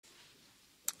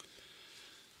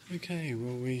Okay,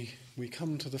 well we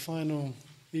come to the final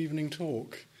evening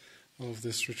talk of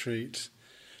this retreat.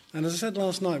 And as I said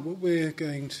last night, what we're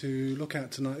going to look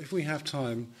at tonight, if we have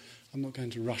time, I'm not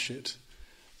going to rush it,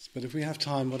 but if we have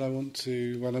time, I'm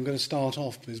going to start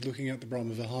off is looking at the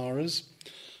Brahma Viharas,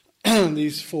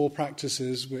 these four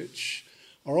practices which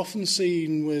are often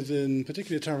seen within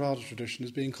particularly Theravada tradition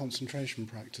as being concentration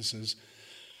practices.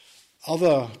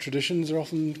 Other traditions are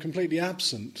often completely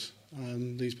absent,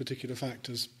 these particular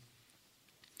factors.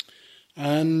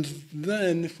 And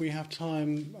then, if we have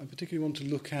time, I particularly want to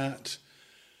look at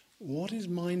what is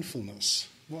mindfulness?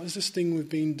 What is this thing we've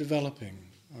been developing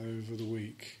over the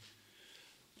week?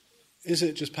 Is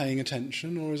it just paying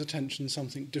attention, or is attention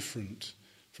something different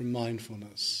from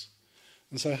mindfulness?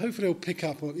 And so hopefully I'll pick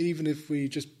up, even if we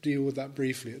just deal with that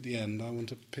briefly at the end, I want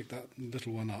to pick that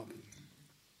little one up.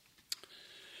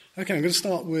 Okay, I'm going to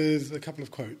start with a couple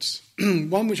of quotes.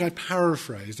 One which I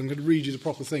paraphrased. I'm going to read you the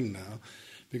proper thing now,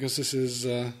 because this is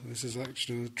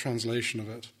actually a translation of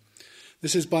it.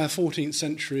 This is by a 14th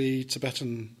century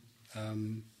Tibetan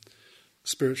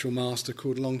spiritual master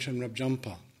called Longchen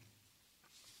Rebjampa.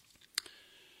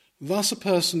 Thus a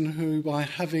person who, by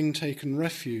having taken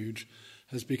refuge,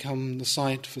 has become the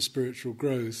site for spiritual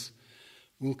growth,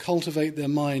 will cultivate their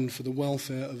mind for the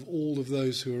welfare of all of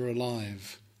those who are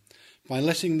alive, by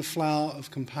letting the flower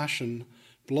of compassion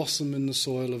blossom in the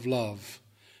soil of love,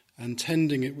 and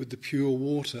tending it with the pure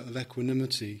water of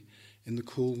equanimity in the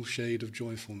cool shade of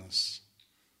joyfulness.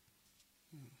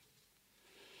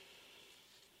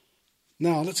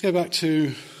 Now, let's go back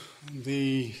to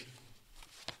the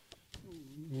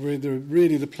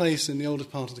place in the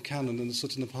oldest part of the canon, in the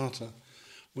Sutta Nipata,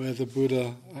 where the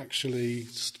Buddha actually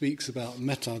speaks about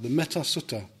metta, the Metta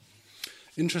Sutta.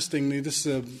 Interestingly, this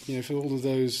for all of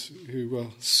those who were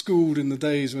schooled in the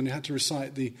days when you had to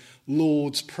recite the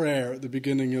Lord's Prayer at the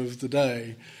beginning of the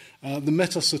day, the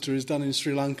Metta Sutta is done in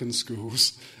Sri Lankan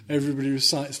schools. Everybody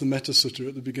recites the Metta Sutta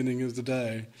at the beginning of the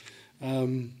day.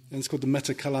 And it's called the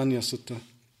Metta Kalanya Sutta.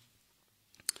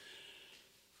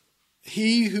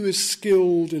 He who is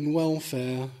skilled in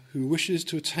welfare, who wishes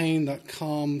to attain that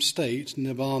calm state,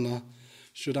 nibbana,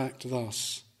 should act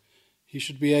thus. He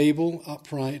should be able,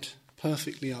 upright,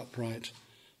 perfectly upright,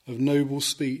 of noble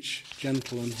speech,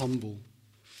 gentle and humble,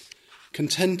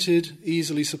 contented,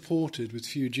 easily supported with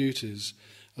few duties,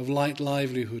 of light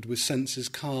livelihood with senses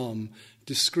calm,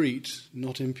 discreet,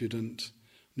 not impudent,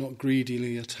 not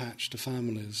greedily attached to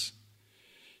families.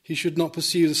 He should not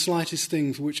pursue the slightest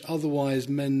thing for which otherwise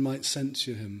men might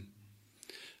censure him.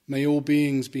 May all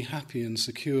beings be happy and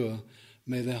secure,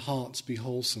 may their hearts be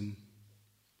wholesome.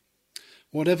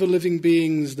 Whatever living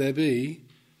beings there be,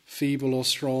 feeble or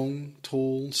strong,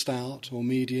 tall, stout or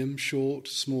medium, short,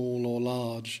 small or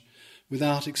large,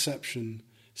 without exception,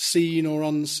 seen or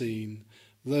unseen,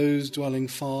 those dwelling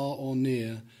far or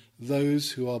near,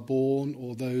 those who are born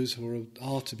or those who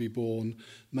are to be born,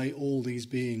 may all these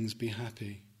beings be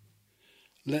happy.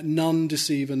 Let none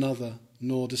deceive another,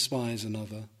 nor despise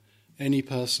another, any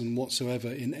person whatsoever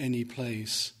in any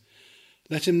place.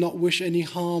 Let him not wish any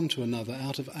harm to another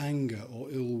out of anger or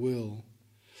ill will.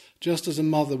 Just as a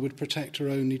mother would protect her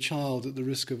only child at the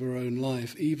risk of her own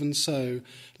life, even so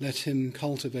let him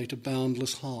cultivate a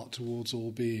boundless heart towards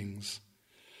all beings.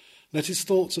 Let his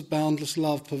thoughts of boundless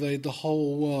love pervade the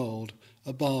whole world,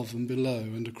 above and below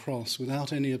and across,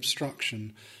 without any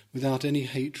obstruction, without any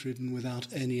hatred and without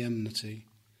any enmity.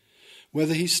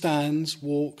 Whether he stands,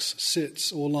 walks,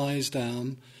 sits or lies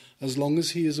down, as long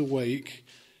as he is awake,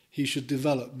 he should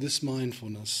develop this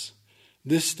mindfulness.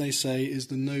 This, they say, is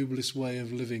the noblest way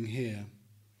of living here.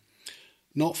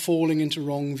 Not falling into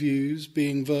wrong views,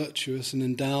 being virtuous and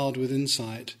endowed with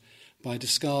insight, by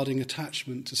discarding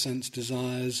attachment to sense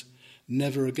desires,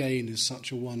 never again is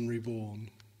such a one reborn.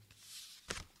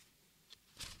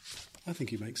 I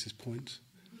think he makes his point.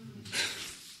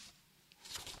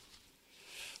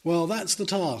 Well, that's the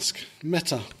task.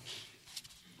 Metta.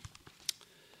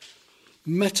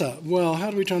 Metta. Well,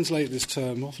 how do we translate this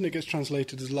term? Often it gets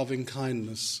translated as loving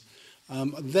kindness.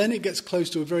 Then it gets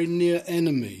close to a very near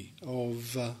enemy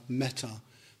of metta,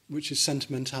 which is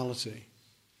sentimentality.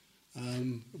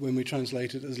 When we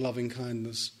translate it as loving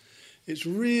kindness, it's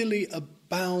really a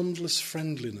boundless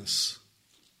friendliness.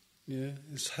 Yeah,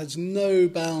 it has no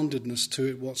boundedness to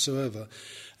it whatsoever.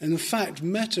 And in fact,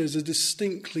 metta is a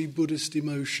distinctly Buddhist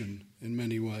emotion in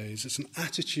many ways. It's an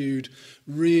attitude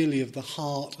really of the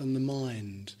heart and the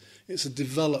mind. It's a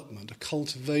development, a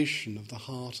cultivation of the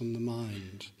heart and the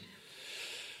mind,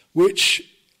 which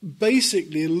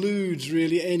basically eludes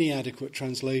really any adequate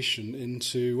translation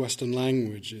into Western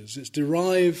languages. It's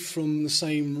derived from the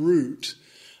same root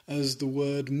as the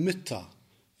word mitta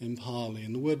in Pali.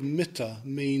 And the word mitta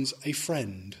means a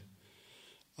friend.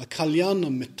 A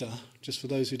kalyana mitta, just for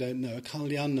those who don't know, a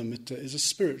kalyana mitta is a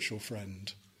spiritual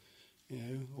friend,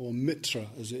 or mitra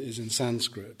as it is in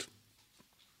Sanskrit.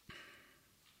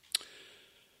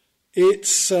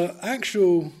 Its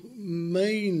actual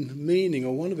main meaning,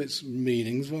 or one of its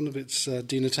meanings, one of its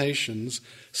denotations,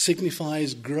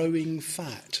 signifies growing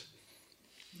fat.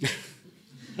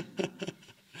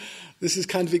 This is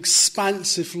kind of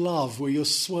expansive love where you're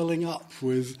swelling up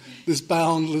with this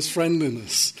boundless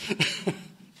friendliness.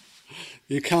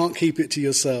 You can't keep it to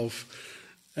yourself.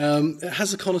 It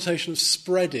has a connotation of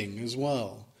spreading as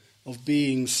well, of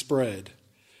being spread,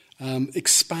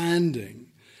 expanding.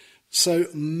 So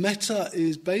metta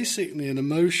is basically an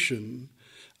emotion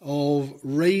of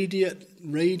radiant,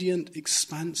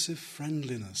 expansive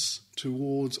friendliness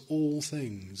towards all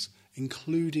things,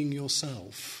 including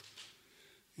yourself,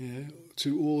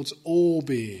 towards all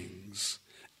beings,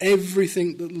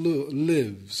 everything that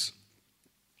lives.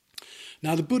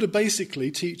 Now, the Buddha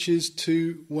basically teaches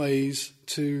two ways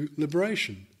to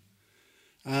liberation.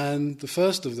 And the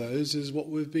first of those is what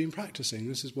we've been practicing.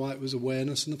 This is why it was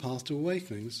Awareness and the Path to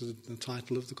Awakening. This is the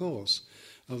title of the course,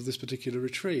 of this particular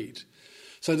retreat.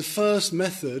 So the first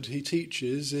method he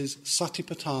teaches is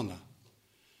Satipatthana,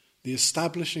 the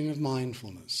establishing of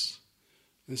mindfulness.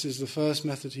 This is the first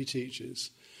method he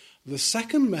teaches. The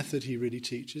second method he really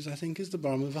teaches, I think, is the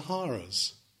Brahma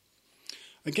Viharas.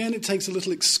 Again, it takes a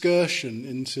little excursion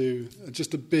into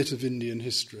just a bit of Indian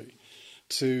history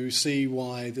to see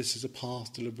why this is a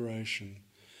path to liberation.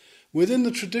 Within the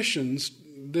traditions,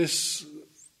 this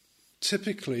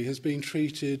typically has been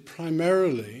treated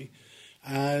primarily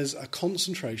as a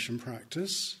concentration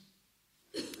practice,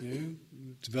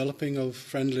 developing of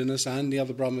friendliness and the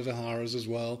other Brahma Viharas as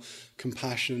well,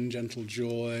 compassion, gentle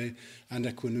joy, and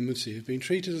equanimity have been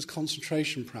treated as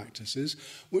concentration practices,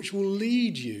 which will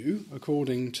lead you,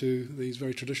 according to these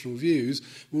very traditional views,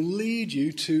 will lead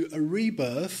you to a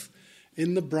rebirth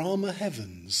in the Brahma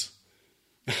heavens.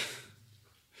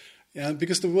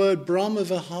 Because the word Brahma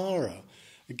Vihara,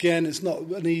 again, it's not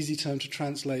an easy term to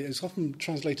translate. It's often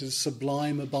translated as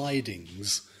sublime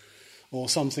abidings, or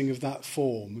something of that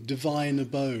form, divine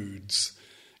abodes,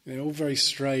 all very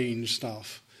strange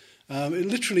stuff. It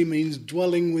literally means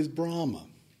dwelling with Brahma.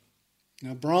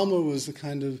 Now, Brahma was the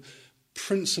kind of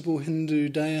principal Hindu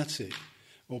deity,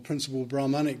 or principal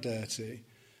Brahmanic deity,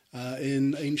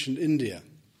 in ancient India.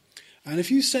 And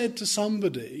if you said to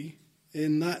somebody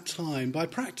in that time, by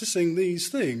practicing these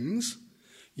things,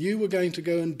 you were going to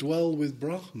go and dwell with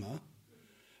Brahma,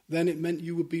 then it meant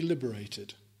you would be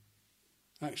liberated.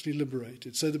 Actually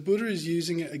liberated. So the Buddha is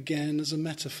using it again as a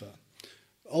metaphor.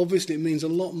 Obviously, it means a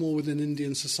lot more within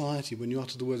Indian society when you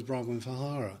utter the words Brahma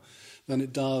Vihara than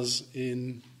it does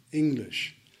in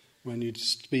English when you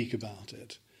speak about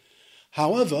it.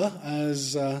 However,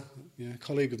 as a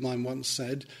colleague of mine once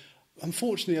said,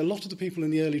 unfortunately, a lot of the people in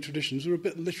the early traditions were a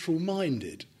bit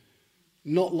literal-minded,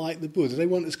 not like the Buddha. They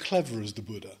weren't as clever as the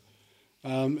Buddha.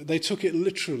 They took it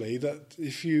literally that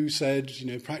if you said,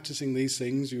 practicing these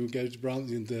things, you will go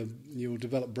to you will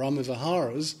develop Brahma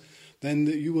Viharas, then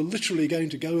you were literally going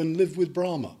to go and live with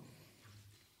Brahma.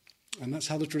 And that's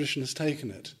how the tradition has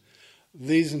taken it.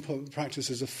 These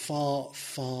practices are far,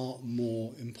 far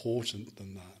more important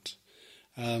than that.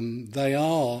 They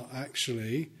are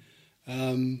actually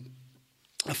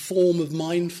a form of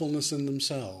mindfulness in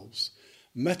themselves.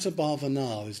 Metta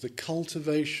bhavana is the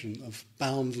cultivation of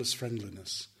boundless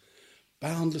friendliness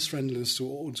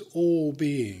towards all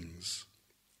beings.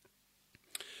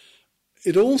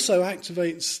 It also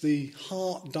activates the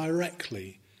heart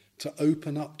directly to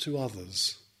open up to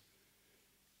others.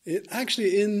 It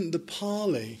actually, in the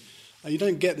Pali, you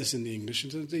don't get this in the English,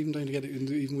 you even don't get it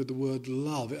even with the word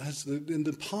love. In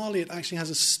the Pali, it actually has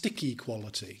a sticky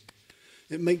quality.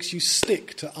 It makes you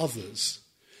stick to others.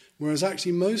 Whereas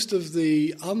actually most of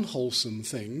the unwholesome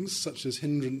things, such as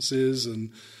hindrances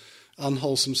and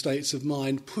unwholesome states of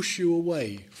mind, push you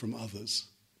away from others,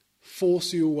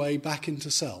 force you away back into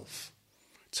self,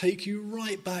 take you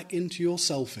right back into your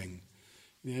selfing.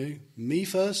 Me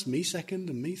first, me second,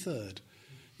 and me third.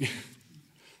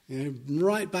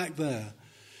 Right back there.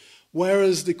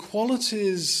 Whereas the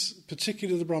qualities,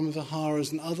 particularly the Brahma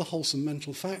Viharas and other wholesome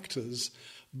mental factors,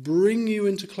 bring you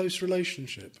into close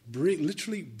relationship,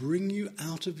 literally bring you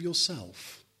out of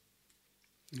yourself,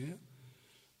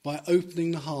 by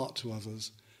opening the heart to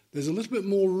others. There's a little bit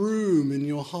more room in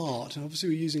your heart, and obviously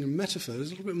we're using a metaphor, there's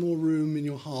a little bit more room in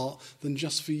your heart than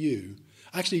just for you.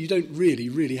 Actually, you don't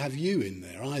really have you in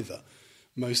there either,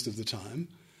 most of the time.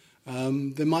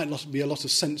 There might not be a lot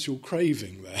of sensual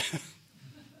craving there.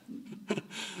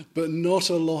 but not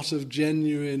a lot of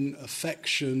genuine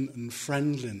affection and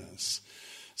friendliness.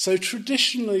 So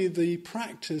traditionally, the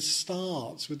practice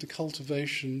starts with the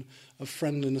cultivation of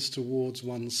friendliness towards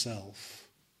oneself.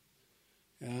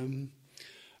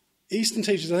 Eastern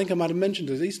teachers, I think I might have mentioned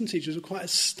it, Eastern teachers were quite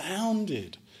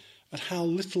astounded at how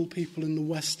little people in the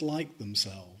West like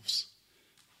themselves.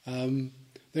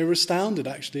 They were astounded,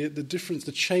 actually, at the difference,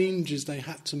 the changes they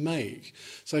had to make.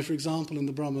 So, for example, in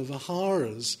the Brahma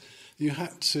Viharas, they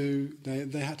had to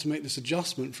make this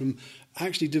adjustment from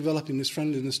actually developing this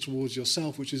friendliness towards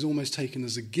yourself, which is almost taken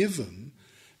as a given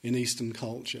in Eastern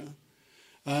culture,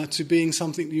 to being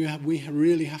something we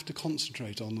really have to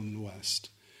concentrate on in the West.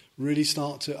 Really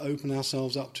start to open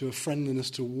ourselves up to a friendliness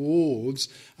towards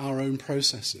our own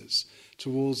processes,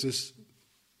 towards this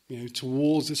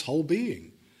whole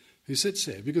being who sits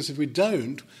here. Because if we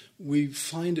don't, we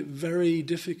find it very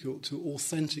difficult to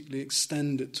authentically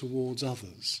extend it towards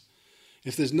others.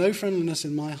 If there's no friendliness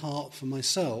in my heart for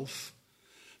myself,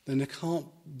 then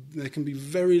there can be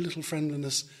very little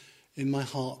friendliness in my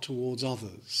heart towards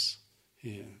others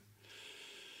here.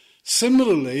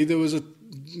 Similarly, there was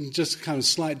just kind of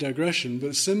slight digression,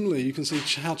 but similarly you can see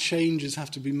how changes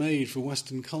have to be made for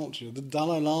Western culture. The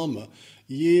Dalai Lama,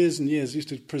 years and years, used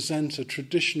to present a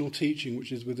traditional teaching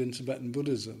which is within Tibetan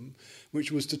Buddhism,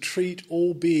 which was to treat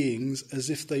all beings as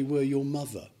if they were your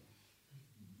mother.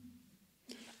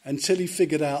 Until he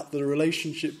figured out the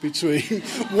relationship between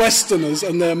Westerners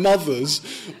and their mothers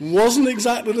wasn't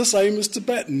exactly the same as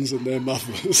Tibetans and their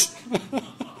mothers.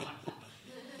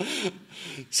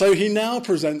 So he now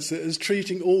presents it as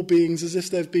treating all beings as if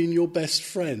they've been your best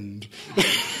friend.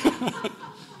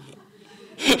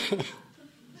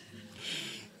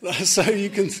 So you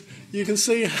can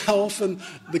see how often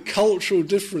the cultural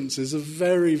differences are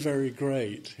very, very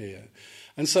great here.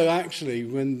 And so actually,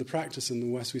 when the practice in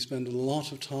the West, we spend a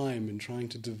lot of time in trying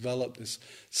to develop this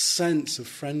sense of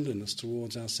friendliness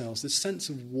towards ourselves, this sense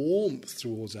of warmth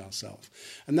towards ourselves.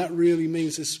 And that really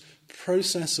means this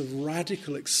process of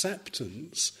radical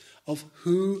acceptance of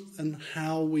who and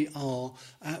how we are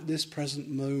at this present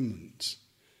moment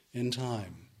in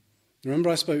time.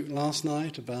 Remember I spoke last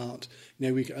night about,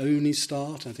 we can only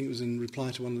start, I think it was in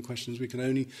reply to one of the questions, we can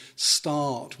only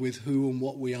start with who and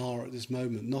what we are at this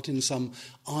moment, not in some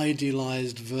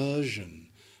idealized version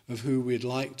of who we'd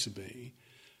like to be,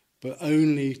 but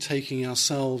only taking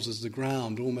ourselves as the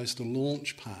ground, almost a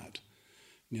launch pad,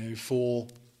 for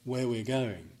where we're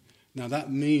going. Now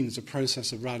that means a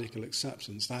process of radical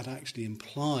acceptance. That actually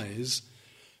implies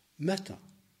metta.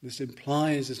 This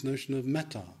implies this notion of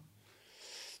metta,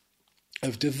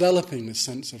 of developing this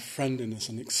sense of friendliness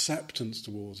and acceptance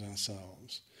towards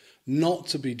ourselves, not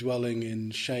to be dwelling in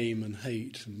shame and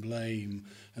hate and blame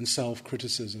and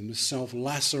self-criticism, this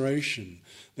self-laceration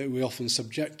that we often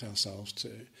subject ourselves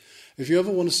to. If you ever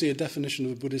want to see a definition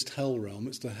of a Buddhist hell realm,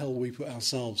 it's the hell we put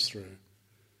ourselves through.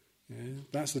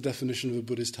 That's the definition of a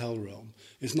Buddhist hell realm.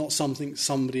 It's not something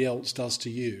somebody else does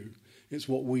to you, it's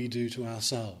what we do to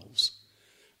ourselves.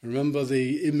 Remember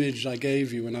the image I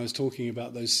gave you when I was talking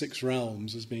about those 6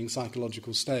 realms as being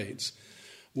psychological states?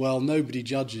 Well, nobody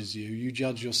judges you. You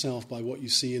judge yourself by what you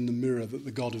see in the mirror that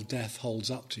the god of death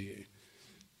holds up to you.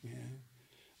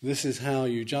 This is how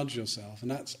you judge yourself,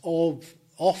 and that's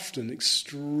often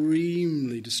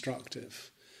extremely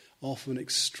destructive, often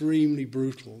extremely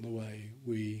brutal the way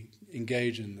we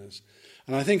engage in this.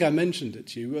 And I think I mentioned it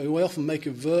to you. We often make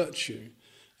a virtue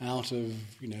out of,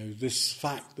 this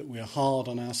fact that we're hard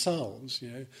on ourselves,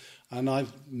 And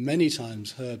I've many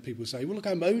times heard people say, well, look,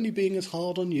 I'm only being as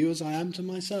hard on you as I am to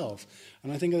myself.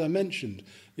 And I think, as I mentioned,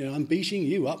 I'm beating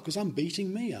you up because I'm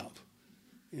beating me up.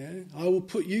 I will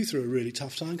put you through a really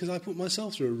tough time because I put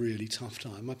myself through a really tough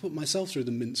time. I put myself through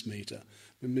the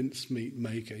mincemeat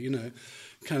maker,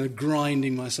 kind of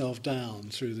grinding myself down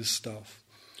through this stuff.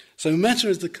 So metta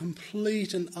is the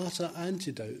complete and utter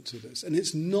antidote to this. And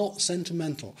it's not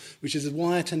sentimental, which is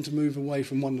why I tend to move away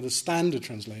from one of the standard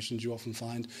translations you often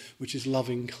find, which is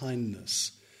loving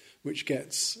kindness, which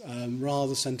gets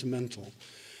rather sentimental.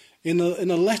 In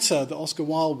a letter that Oscar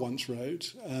Wilde once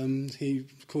wrote, he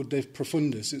called De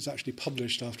Profundis, it's actually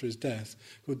published after his death,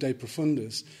 called De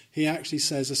Profundis, he actually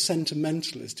says a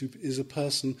sentimentalist is a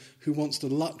person who wants the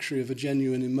luxury of a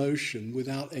genuine emotion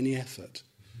without any effort.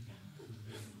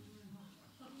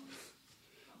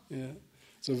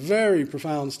 It's a very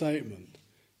profound statement.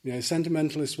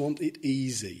 Sentimentalists want it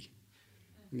easy.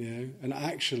 And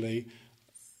actually,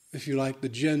 if you like, the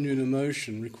genuine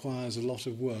emotion requires a lot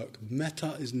of work.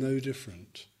 Metta is no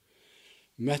different.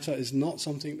 Metta is not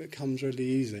something that comes really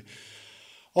easy.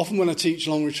 Often when I teach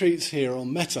long retreats here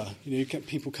on metta, you get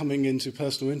people coming into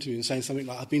personal interview and saying something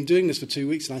like, I've been doing this for 2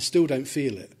 weeks and I still don't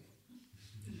feel it.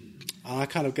 And I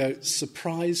kind of go,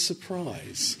 surprise,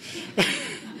 surprise.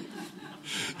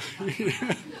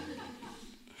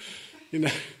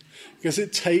 Because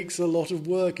it takes a lot of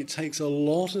work. It takes a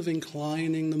lot of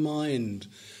inclining the mind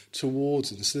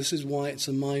towards it. So this is why it's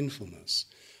a mindfulness,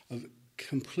 of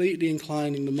completely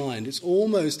inclining the mind. It's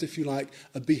almost, if you like,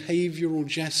 a behavioural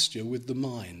gesture with the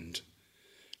mind,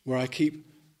 where I keep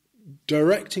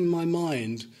directing my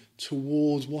mind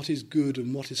towards what is good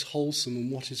and what is wholesome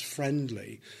and what is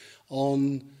friendly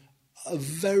on a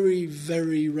very,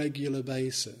 very regular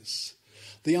basis.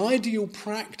 The ideal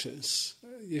practice,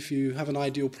 if you have an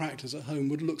ideal practice at home,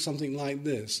 would look something like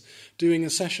this: doing a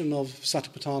session of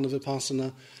Satipatthana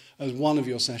Vipassana as one of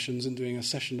your sessions and doing a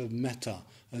session of metta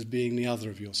as being the other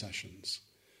of your sessions.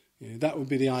 That would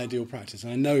be the ideal practice.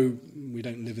 And I know we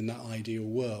don't live in that ideal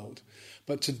world,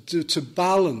 but to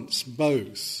balance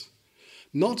both.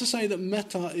 Not to say that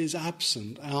metta is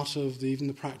absent out of even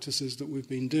the practices that we've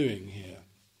been doing here.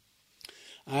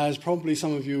 As probably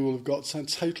some of you will have got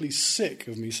totally sick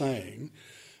of me saying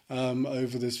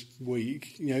over this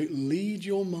week, lead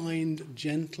your mind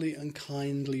gently and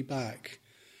kindly back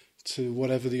to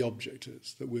whatever the object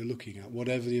is that we're looking at,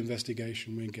 whatever the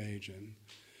investigation we engage in.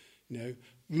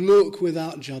 Look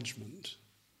without judgment.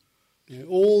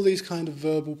 All these kind of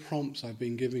verbal prompts I've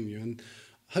been giving you, and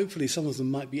hopefully some of them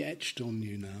might be etched on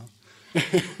you now.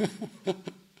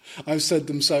 I've said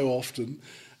them so often.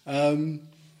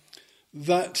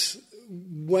 That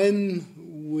when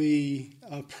we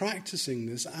are practicing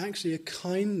this, actually a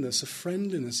kindness, a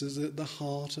friendliness is at the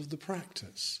heart of the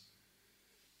practice.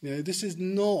 This is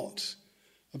not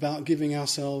about giving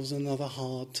ourselves another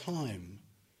hard time.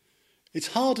 It's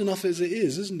hard enough as it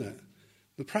is, isn't it?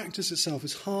 The practice itself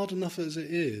is hard enough as it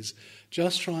is,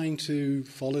 just trying to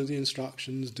follow the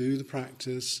instructions, do the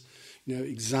practice,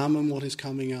 examine what is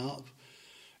coming up.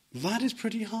 That is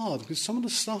pretty hard, because some of the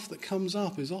stuff that comes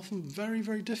up is often very,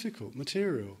 very difficult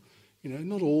material.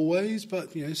 Not always,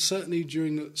 but certainly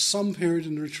during some period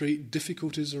in the retreat,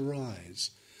 difficulties arise.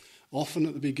 Often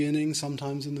at the beginning,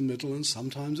 sometimes in the middle, and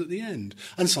sometimes at the end,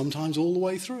 and sometimes all the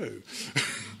way through.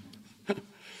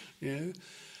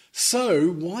 So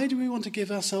why do we want to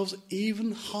give ourselves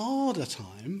even harder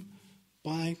time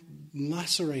by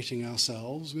lacerating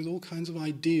ourselves with all kinds of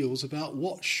ideals about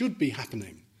what should be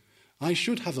happening? I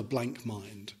should have a blank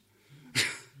mind.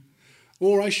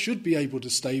 Or I should be able to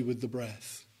stay with the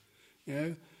breath.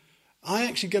 I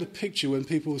actually get a picture when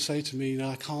people say to me,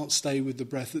 I can't stay with the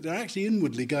breath, that they're actually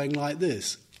inwardly going like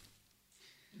this.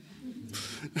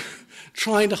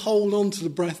 Trying to hold on to the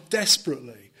breath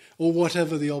desperately, or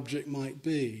whatever the object might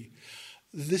be.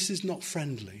 This is not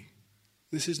friendly.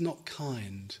 This is not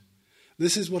kind.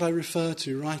 This is what I refer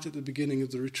to right at the beginning of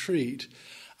the retreat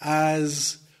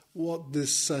as what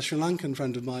this Sri Lankan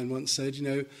friend of mine once said,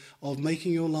 of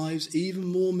making your lives even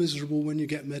more miserable when you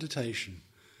get meditation.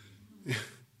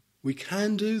 We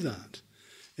can do that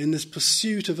in this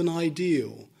pursuit of an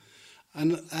ideal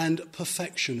and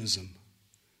perfectionism.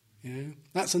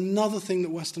 That's another thing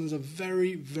that Westerners are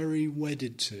very, very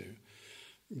wedded to.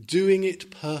 Doing it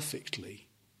perfectly.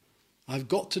 I've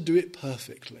got to do it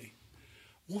perfectly.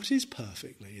 What is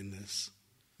perfectly in this?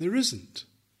 There isn't.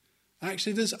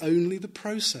 Actually, there's only the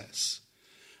process.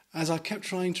 As I kept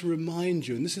trying to remind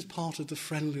you, and this is part of the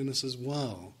friendliness as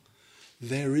well,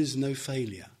 there is no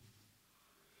failure.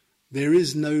 There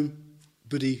is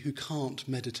nobody who can't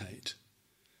meditate.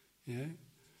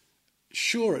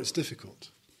 Sure, it's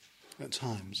difficult at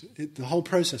times. The whole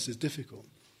process is difficult.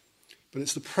 But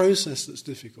it's the process that's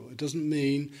difficult. It doesn't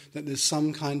mean that there's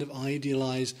some kind of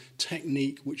idealized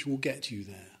technique which will get you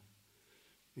there.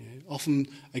 Often,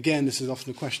 again, this is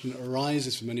often a question that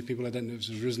arises for many people. I don't know if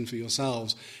it's arisen for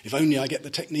yourselves. If only I get the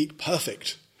technique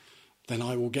perfect, then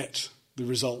I will get the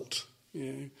result.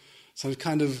 So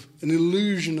kind of an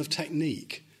illusion of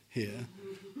technique here.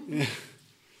 An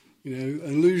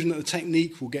illusion that the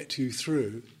technique will get you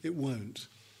through. It won't.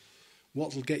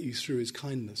 What will get you through is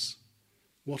kindness.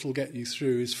 What will get you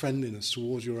through is friendliness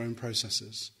towards your own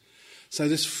processes. So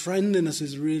this friendliness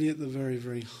is really at the very,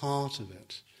 very heart of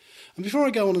it. And before I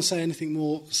go on and say anything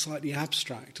more slightly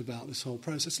abstract about this whole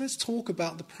process, let's talk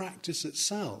about the practice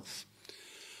itself.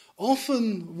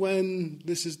 Often when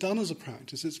this is done as a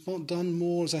practice, it's done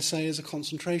more, as I say, as a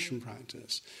concentration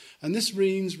practice. And this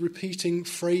means repeating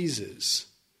phrases.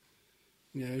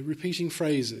 Repeating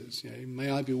phrases.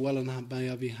 May I be well and may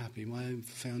I be happy.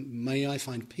 May I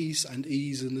find peace and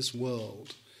ease in this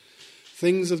world.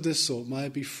 Things of this sort. May I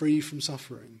be free from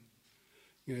suffering.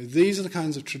 These are the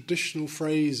kinds of traditional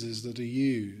phrases that are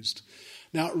used.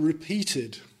 Now,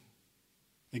 repeated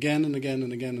again and again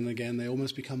and again and again, they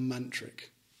almost become mantric.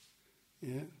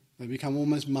 Yeah? They become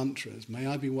almost mantras. May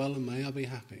I be well and may I be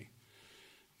happy.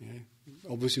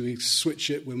 Obviously, we switch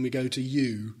it when we go to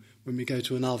you, when we go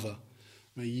to another.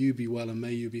 May you be well and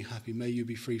may you be happy. May you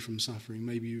be free from suffering.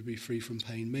 May you be free from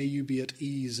pain. May you be at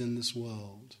ease in this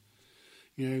world.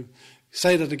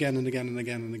 Say that again and again and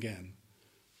again and again.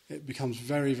 It becomes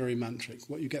very, very mantric.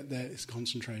 What you get there is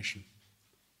concentration.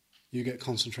 You get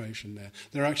concentration there.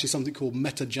 There are actually something called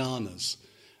metta jhanas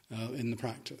in the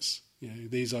practice.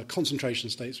 These are concentration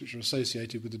states which are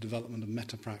associated with the development of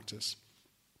metta practice.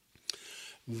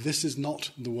 This is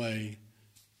not the way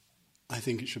I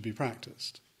think it should be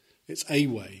practiced. It's a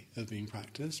way of being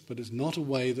practiced, but it's not a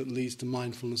way that leads to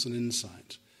mindfulness and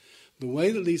insight. The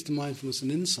way that leads to mindfulness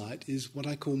and insight is what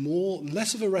I call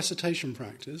less of a recitation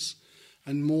practice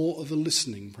and more of a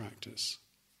listening practice.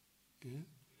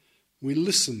 We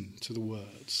listen to the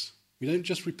words. We don't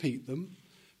just repeat them.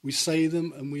 We say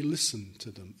them and we listen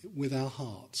to them with our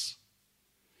hearts.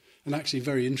 And actually,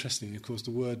 very interestingly, of course,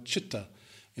 the word chitta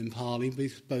in Pali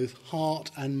means both heart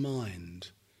and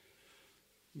mind.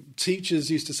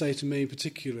 Teachers used to say to me,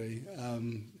 particularly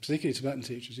Tibetan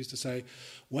teachers, used to say,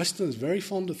 Westerners are very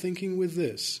fond of thinking with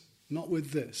this, not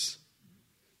with this.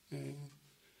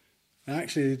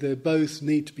 Actually, they both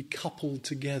need to be coupled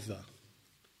together.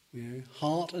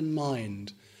 Heart and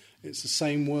mind. It's the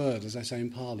same word, as I say in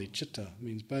Pali. Chitta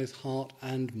means both heart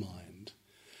and mind.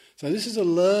 So this is a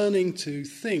learning to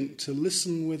think, to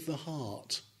listen with the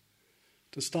heart,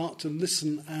 to start to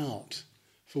listen out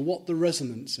for what the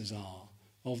resonances are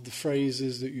of the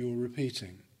phrases that you're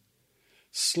repeating.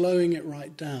 Slowing it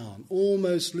right down,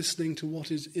 almost listening to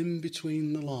what is in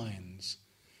between the lines,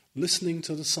 listening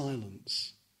to the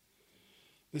silence.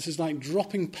 This is like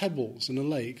dropping pebbles in a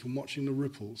lake and watching the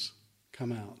ripples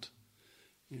come out.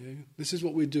 This is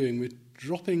what we're doing. We're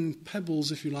dropping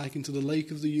pebbles, if you like, into the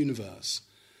lake of the universe.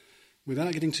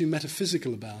 Without getting too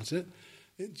metaphysical about it,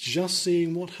 it's just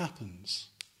seeing what happens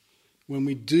when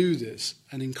we do this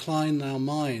and incline our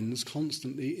minds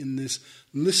constantly in this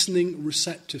listening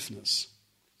receptiveness.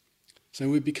 So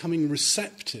we're becoming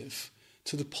receptive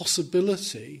to the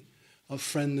possibility of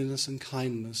friendliness and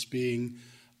kindness being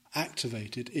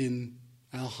activated in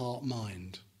our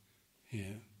heart-mind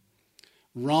here,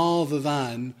 rather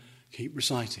than keep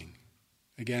reciting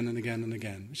again and again and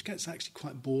again, which gets actually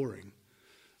quite boring.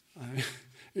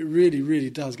 It really, really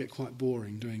does get quite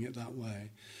boring doing it that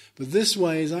way. But this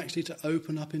way is actually to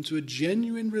open up into a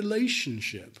genuine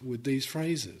relationship with these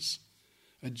phrases,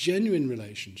 a genuine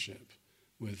relationship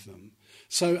with them.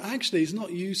 So actually it's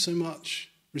not you so much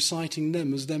reciting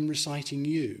them as them reciting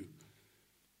you.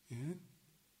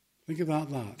 Think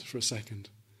about that for a second.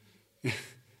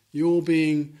 You're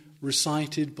being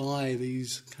recited by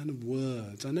these kind of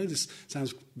words. I know this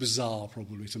sounds bizarre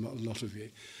probably to a lot of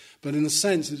you, but in a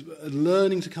sense it's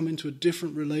learning to come into a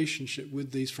different relationship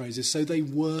with these phrases so they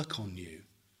work on you.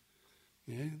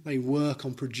 They work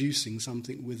on producing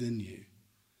something within you.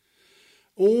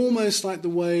 Almost like the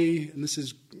way, and this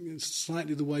is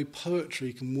slightly the way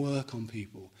poetry can work on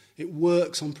people. It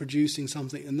works on producing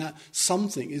something, and that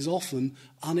something is often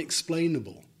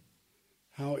unexplainable,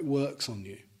 how it works on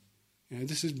you.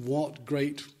 This is what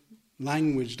great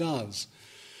language does.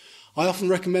 I often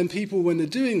recommend people when they're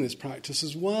doing this practice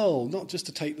as well, not just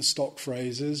to take the stock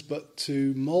phrases, but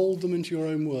to mould them into your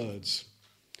own words.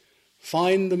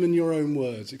 Find them in your own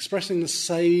words, expressing the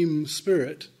same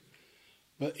spirit,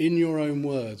 but in your own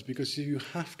words, because you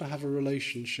have to have a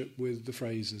relationship with the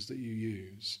phrases that you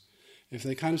use. If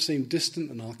they kind of seem distant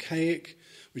and archaic,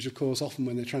 which of course often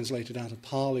when they're translated out of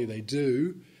Pali they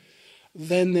do,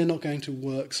 then they're not going to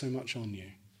work so much on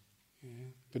you.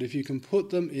 But if you can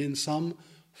put them in some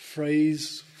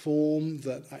phrase form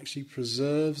that actually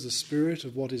preserves the spirit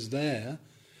of what is there,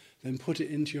 then put it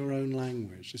into your own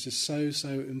language. This is so, so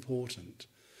important.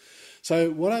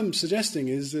 So what I'm suggesting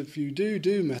is that if you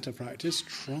do metta practice,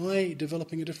 try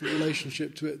developing a different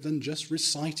relationship to it than just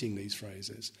reciting these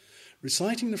phrases.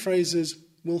 Reciting the phrases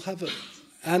will have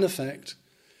an effect,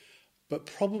 but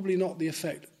probably not the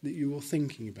effect that you were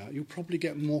thinking about. You'll probably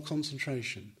get more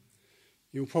concentration.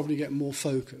 You'll probably get more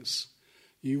focus.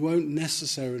 You won't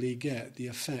necessarily get the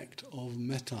effect of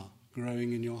metta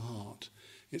growing in your heart.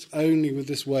 It's only with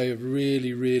this way of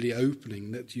really, really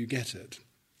opening that you get it.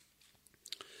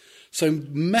 So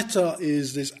metta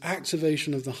is this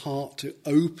activation of the heart to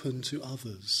open to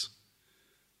others,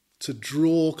 to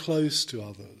draw close to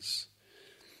others.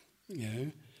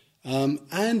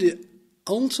 And it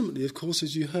ultimately, of course,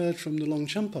 as you heard from the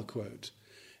Longchenpa quote,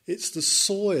 it's the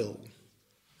soil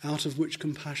out of which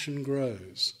compassion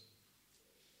grows.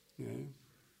 You know,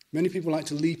 many people like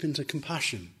to leap into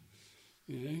compassion,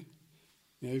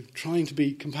 trying to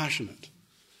be compassionate.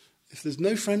 If there's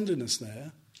no friendliness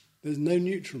there, there's no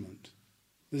nutriment.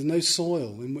 There's no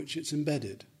soil in which it's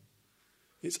embedded.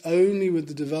 It's only with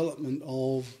the development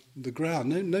of the ground.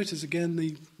 Notice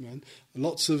again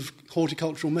lots of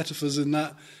horticultural metaphors in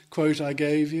that quote I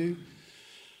gave you.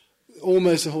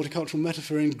 Almost a horticultural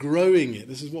metaphor in growing it.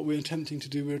 This is what we're attempting to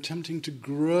do. We're attempting to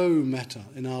grow metta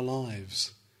in our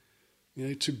lives.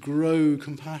 To grow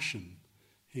compassion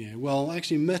here. Well,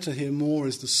 actually metta here more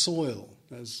is the soil,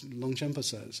 as Longchenpa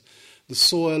says. The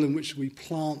soil in which we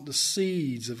plant the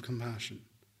seeds of compassion.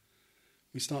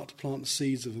 We start to plant the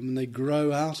seeds of them and they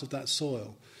grow out of that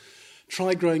soil.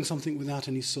 Try growing something without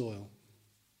any soil.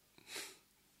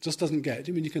 Just doesn't get it.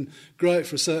 I mean, you can grow it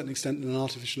for a certain extent in an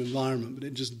artificial environment, but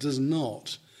it just does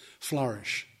not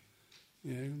flourish.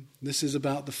 This is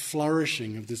about the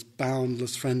flourishing of this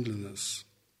boundless friendliness.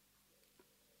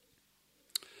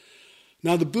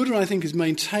 Now, the Buddha, I think, is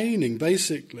maintaining,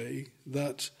 basically,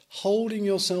 that holding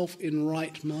yourself in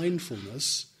right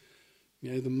mindfulness,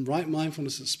 the right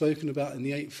mindfulness that's spoken about in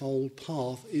the Eightfold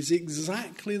Path, is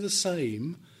exactly the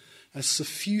same as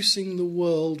suffusing the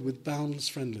world with boundless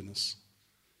friendliness.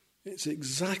 It's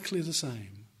exactly the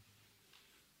same.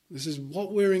 This is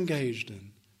what we're engaged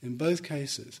in both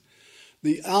cases.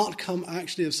 The outcome,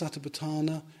 actually, of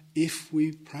Satipatthana, if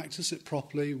we practice it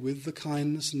properly with the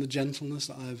kindness and the gentleness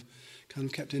that I've kind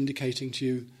of kept indicating to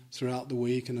you throughout the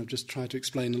week, and I've just tried to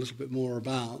explain a little bit more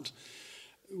about.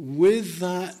 With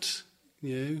that,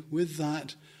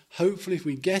 hopefully if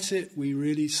we get it, we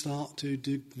really start to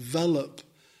develop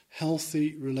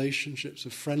healthy relationships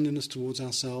of friendliness towards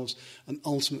ourselves and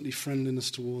ultimately friendliness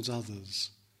towards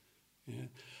others.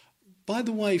 By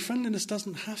the way, friendliness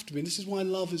doesn't have to be, and this is why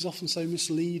love is often so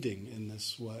misleading in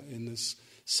this way, in this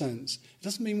sense. It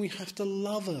doesn't mean we have to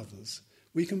love others.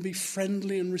 We can be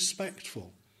friendly and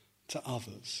respectful to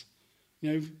others.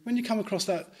 When you come across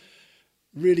that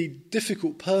really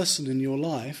difficult person in your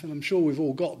life, and I'm sure we've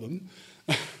all got them,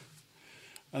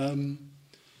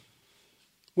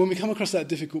 when we come across that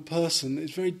difficult person,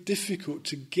 it's very difficult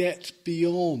to get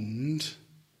beyond,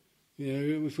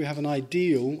 if we have an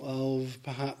ideal of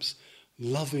perhaps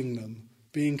loving them,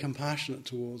 being compassionate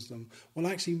towards them. Well,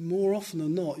 actually, more often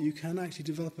than not, you can actually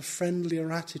develop a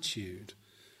friendlier attitude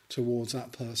towards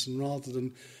that person rather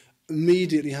than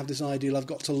immediately have this ideal, I've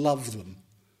got to love them.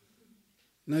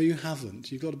 No, you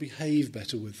haven't. You've got to behave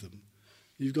better with them.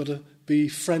 You've got to be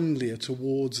friendlier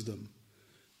towards them,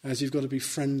 as you've got to be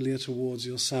friendlier towards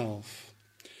yourself.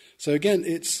 So again,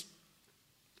 it's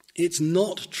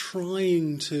not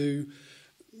trying to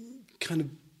kind of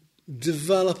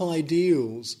develop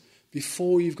ideals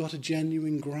before you've got a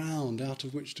genuine ground out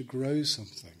of which to grow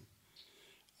something.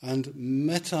 And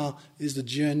metta is the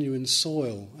genuine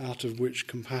soil out of which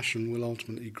compassion will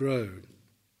ultimately grow.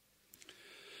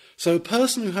 So a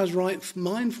person who has right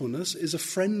mindfulness is a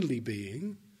friendly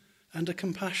being and a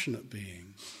compassionate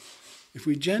being. If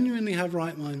we genuinely have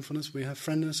right mindfulness, we have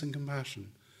friendliness and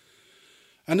compassion.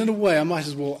 And in a way, I might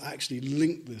as well actually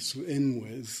link this in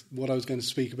with what I was going to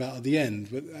speak about at the end,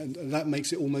 but that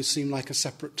makes it almost seem like a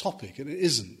separate topic, and it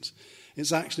isn't.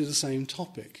 It's actually the same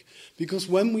topic. Because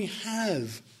when we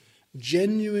have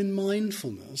genuine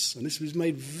mindfulness, and this was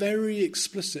made very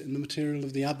explicit in the material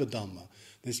of the Abhidhamma,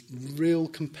 this real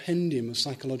compendium of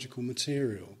psychological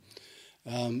material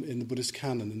in the Buddhist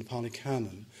canon, in the Pali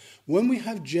canon, when we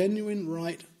have genuine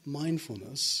right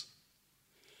mindfulness,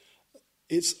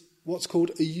 it's what's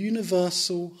called a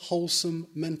universal wholesome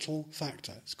mental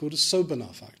factor. It's called a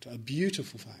sobhana factor, a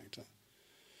beautiful factor.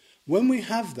 When we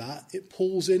have that, it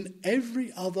pulls in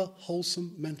every other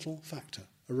wholesome mental factor,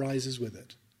 arises with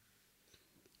it,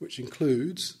 which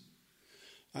includes,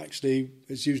 actually,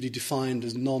 it's usually defined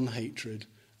as non-hatred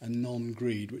and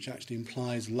non-greed, which actually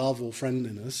implies love or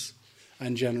friendliness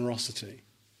and generosity.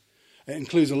 It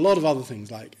includes a lot of other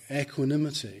things like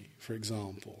equanimity, for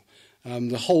example.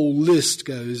 The whole list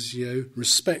goes,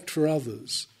 respect for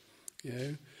others,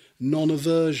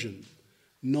 non-aversion,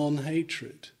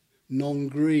 non-hatred,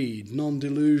 non-greed,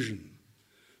 non-delusion.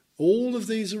 All of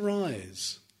these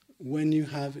arise when you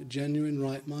have genuine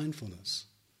right mindfulness.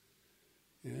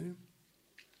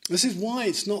 This is why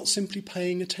it's not simply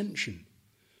paying attention.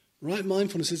 Right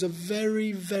mindfulness is a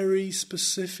very, very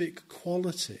specific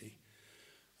quality,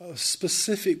 a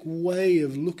specific way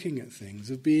of looking at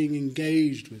things, of being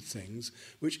engaged with things,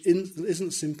 which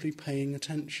isn't simply paying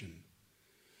attention.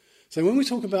 So when we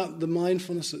talk about the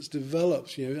mindfulness that's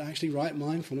developed, actually right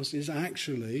mindfulness is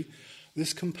actually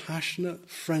this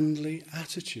compassionate, friendly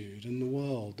attitude in the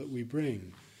world that we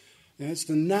bring. It's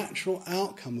the natural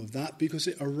outcome of that because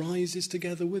it arises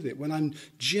together with it. When I'm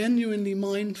genuinely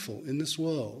mindful in this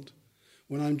world,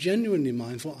 when I'm genuinely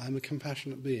mindful, I'm a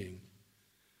compassionate being.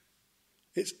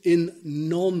 It's in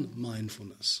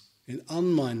non-mindfulness, in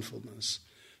unmindfulness,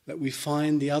 that we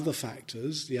find the other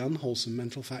factors, the unwholesome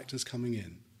mental factors coming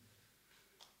in.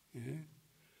 Yeah?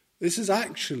 This is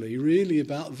actually really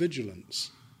about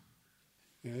vigilance.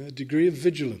 Yeah? A degree of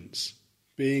vigilance,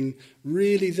 being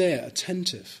really there,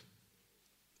 attentive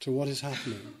to what is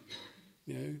happening.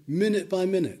 Minute by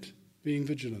minute, being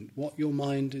vigilant, what your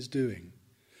mind is doing.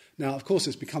 Now, of course,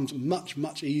 this becomes much,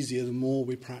 much easier the more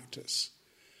we practice.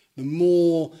 The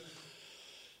more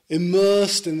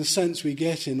immersed in the sense we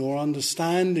get in or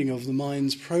understanding of the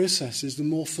mind's processes, the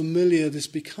more familiar this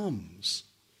becomes.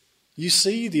 You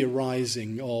see the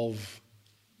arising of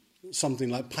something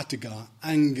like patiga,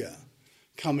 anger,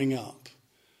 coming up.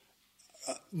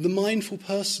 The mindful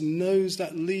person knows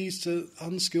that leads to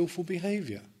unskillful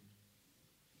behaviour.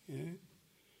 Yeah?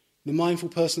 The mindful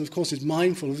person, of course, is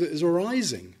mindful of it as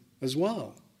arising as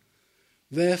well.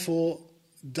 Therefore,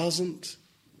 doesn't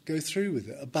go through with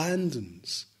it,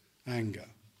 abandons anger.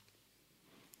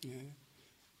 Yeah?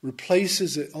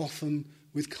 Replaces it often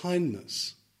with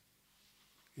kindness.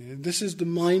 Yeah? This is the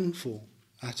mindful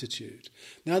attitude.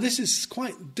 Now, this is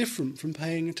quite different from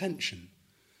paying attention.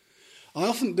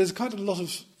 There's quite a lot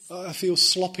of, I feel,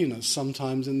 sloppiness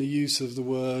sometimes in the use of the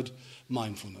word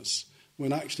mindfulness,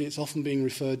 when actually it's often being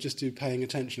referred just to paying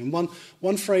attention. And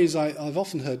one phrase I've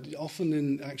often heard, often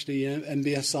in actually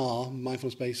MBSR,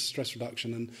 mindfulness-based stress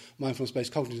reduction, and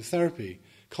mindfulness-based cognitive therapy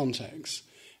context,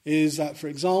 is that, for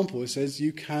example, it says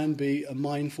you can be a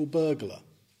mindful burglar.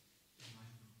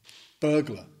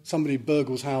 Burglar. Somebody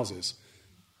burgles houses,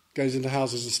 goes into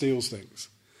houses and steals things.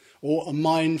 Or a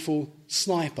mindful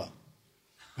sniper.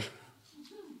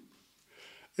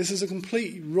 This is a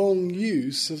complete wrong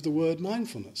use of the word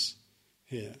mindfulness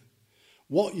here.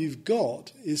 What you've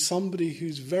got is somebody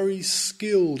who's very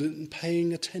skilled in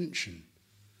paying attention.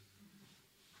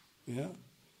 Yeah?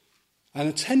 And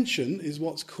attention is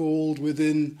what's called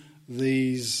within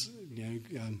these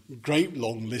great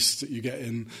long lists that you get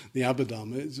in the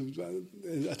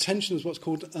Abhidhamma. Attention is what's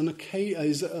called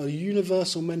is a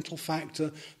universal mental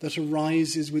factor that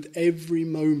arises with every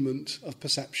moment of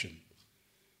perception.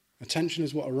 Attention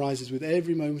is what arises with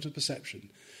every moment of perception.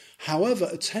 However,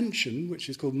 attention, which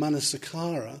is called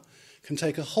manasakara, can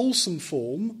take a wholesome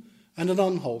form and an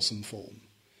unwholesome form.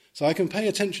 So I can pay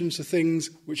attention to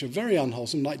things which are very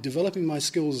unwholesome, like developing my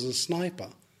skills as a sniper,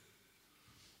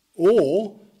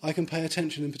 or I can pay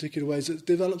attention in particular ways that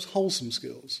develops wholesome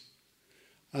skills.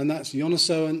 And that's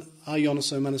yonaso and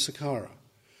ayonaso manasakara.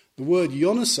 The word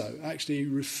yonaso actually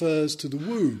refers to the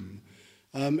womb,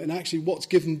 and actually what's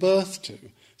given birth to.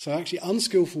 So actually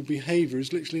unskillful behaviour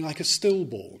is literally like a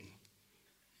stillborn.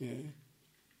 Yeah.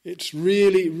 It's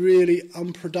really, really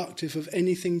unproductive of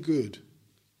anything good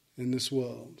in this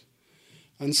world.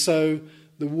 And so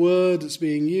the word that's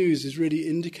being used is really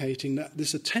indicating that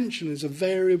this attention is a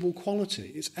variable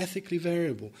quality. It's ethically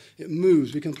variable. It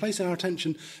moves. We can place our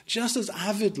attention just as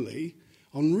avidly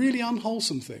on really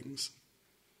unwholesome things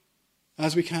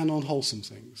as we can on wholesome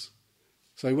things.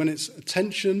 So when it's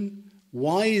attention,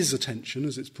 wise attention,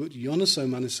 as it's put, yonaso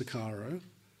manasakaro,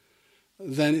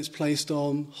 then it's placed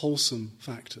on wholesome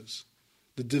factors,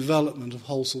 the development of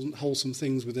wholesome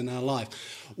things within our life.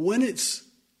 When it's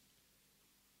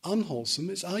unwholesome,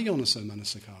 it's ayonaso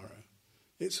manasakaro.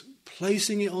 It's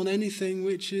placing it on anything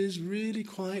which is really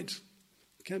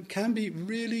can be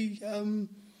really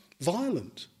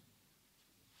violent,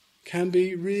 can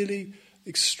be really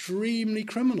extremely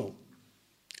criminal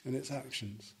in its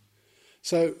actions.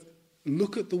 So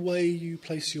look at the way you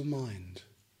place your mind.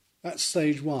 That's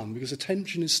stage one, because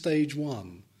attention is stage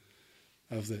one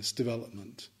of this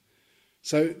development.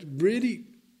 So it really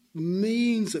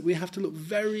means that we have to look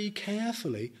very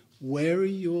carefully where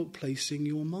you're placing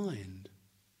your mind.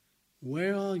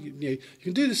 Where are you? You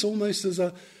can do this almost as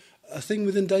a thing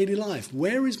within daily life.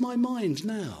 Where is my mind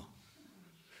now?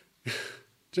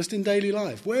 Just in daily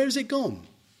life. Where has it gone?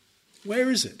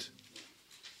 Where is it?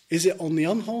 Is it on the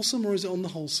unwholesome or is it on the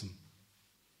wholesome?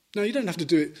 Now, you don't have to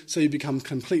do it so you become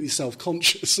completely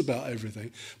self-conscious about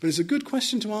everything, but it's a good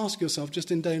question to ask yourself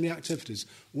just in daily activities.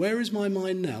 Where is my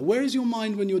mind now? Where is your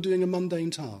mind when you're doing a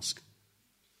mundane task?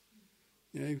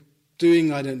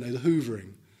 Doing, I don't know, the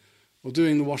hoovering, or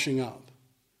doing the washing up,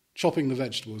 chopping the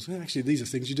vegetables. Well, actually, these are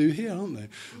things you do here, aren't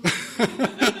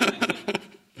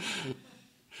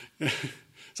they?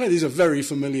 So these are very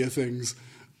familiar things.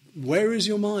 Where is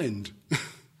your mind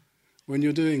when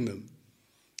you're doing them?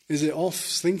 Is it off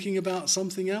thinking about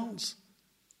something else?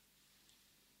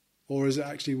 or is it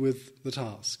actually with the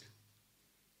task?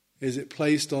 Is it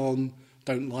placed on,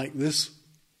 don't like this,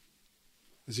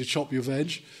 as you chop your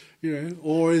veg,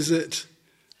 or is it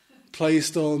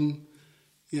placed on,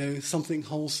 something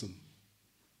wholesome?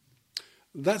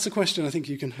 That's a question I think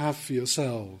you can have for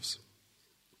yourselves.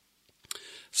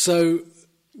 So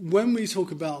when we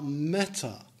talk about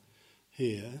metta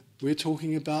here, we're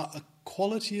talking about a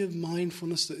quality of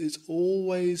mindfulness that is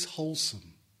always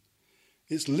wholesome.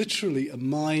 It's literally a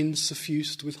mind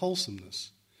suffused with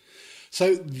wholesomeness.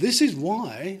 So this is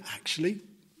why, actually,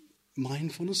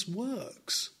 mindfulness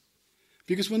works.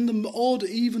 Because when the odd,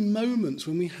 even moments,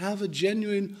 when we have a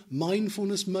genuine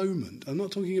mindfulness moment, I'm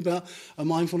not talking about a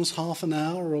mindfulness half an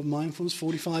hour or mindfulness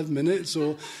 45 minutes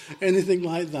or anything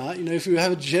like that. If we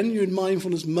have a genuine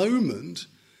mindfulness moment,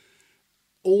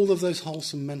 all of those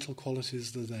wholesome mental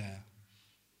qualities are there.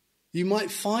 You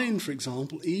might find, for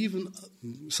example, even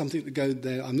something that goes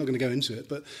there, I'm not going to go into it,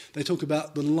 but they talk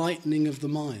about the lightening of the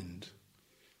mind.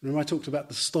 Remember I talked about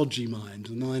the stodgy mind,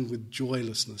 the mind with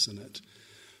joylessness in it.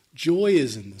 Joy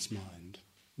is in this mind.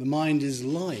 The mind is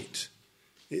light.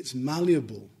 It's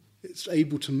malleable. It's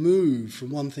able to move from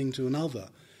one thing to another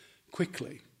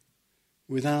quickly,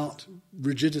 without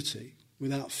rigidity,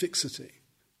 without fixity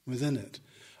within it.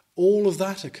 All of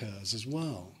that occurs as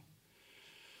well.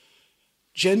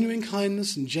 Genuine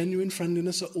kindness and genuine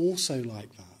friendliness are also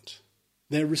like that.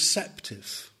 They're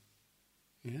receptive.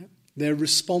 Yeah? They're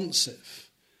responsive.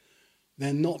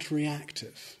 They're not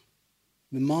reactive.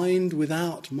 The mind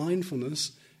without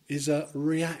mindfulness is a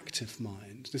reactive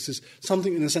mind. This is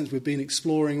something, in a sense, we've been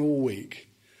exploring all week,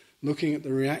 looking at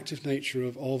the reactive nature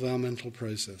of our mental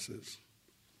processes.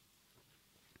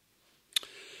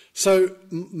 So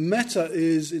metta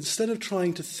is, instead of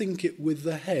trying to think it with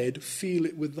the head, feel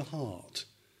it with the heart.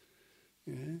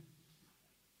 Yeah?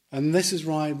 And this is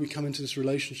why we come into this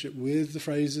relationship with the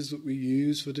phrases that we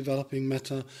use for developing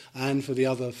metta and for the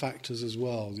other factors as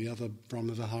well, the other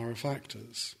Brahma Vihara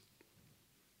factors.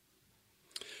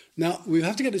 Now, we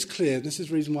have to get this clear. This is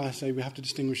the reason why I say we have to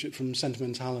distinguish it from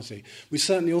sentimentality. We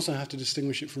certainly also have to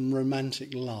distinguish it from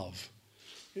romantic love.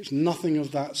 It's nothing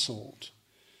of that sort.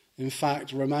 In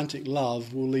fact, romantic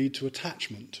love will lead to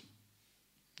attachment.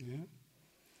 Yeah?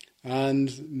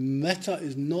 And metta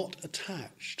is not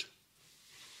attached.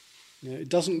 It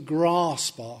doesn't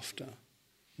grasp after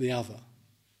the other.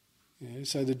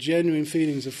 So the genuine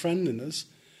feelings of friendliness,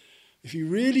 if you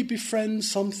really befriend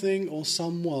something or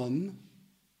someone,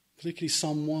 particularly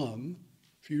someone,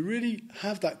 if you really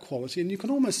have that quality, and you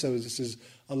can almost say this is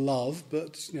a love,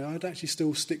 but I'd actually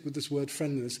still stick with this word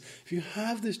friendliness. If you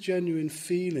have this genuine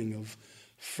feeling of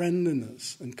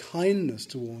friendliness and kindness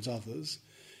towards others,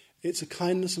 it's a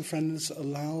kindness and friendliness that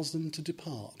allows them to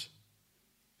depart,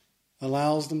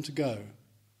 allows them to go,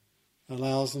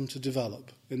 allows them to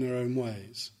develop in their own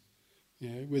ways,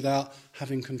 without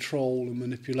having control and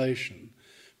manipulation,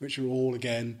 which are all,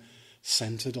 again,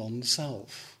 centred on the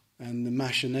self and the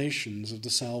machinations of the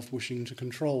self wishing to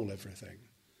control everything.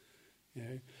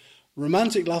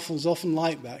 Romantic love is often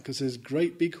like that because there's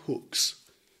great big hooks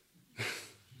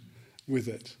with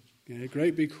it.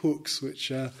 Great big hooks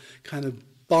which are kind of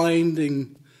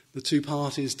binding the two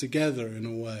parties together in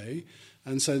a way.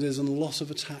 And so there's a lot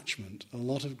of attachment, a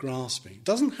lot of grasping. It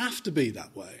doesn't have to be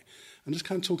that way. I'm just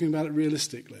kind of talking about it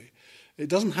realistically. It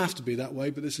doesn't have to be that way,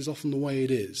 but this is often the way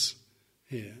it is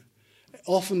here. It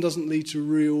often doesn't lead to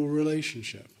real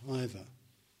relationship either.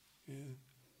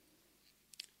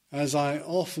 As I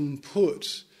often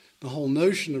put the whole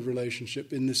notion of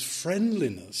relationship in this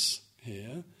friendliness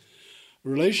here, a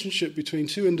relationship between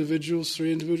two individuals,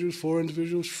 three individuals, four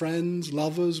individuals, friends,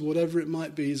 lovers, whatever it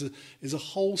might be, is a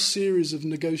whole series of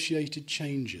negotiated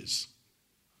changes.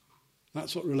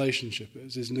 That's what relationship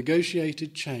is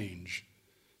negotiated change.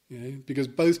 Because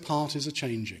both parties are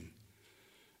changing.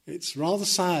 It's rather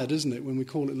sad, isn't it, when we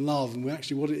call it love, and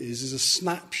actually what it is a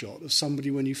snapshot of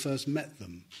somebody when you first met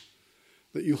them,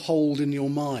 that you hold in your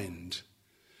mind,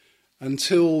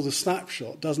 until the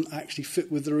snapshot doesn't actually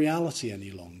fit with the reality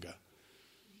any longer.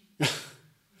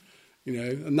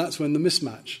 And that's when the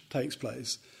mismatch takes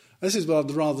place. This is the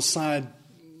rather sad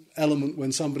element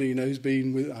when somebody, who's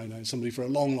been with, somebody for a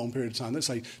long, long period of time, let's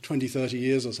say 20, 30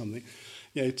 years or something,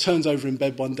 turns over in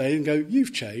bed one day and go,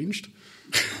 "You've changed."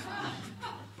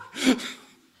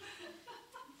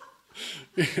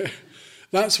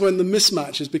 That's when the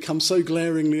mismatch has become so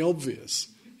glaringly obvious.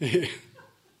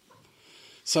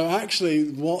 So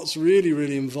actually what's really,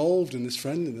 really involved in this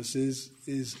friendliness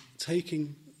is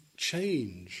taking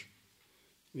change.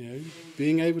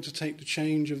 Being able to take the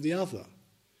change of the other.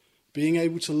 Being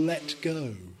able to let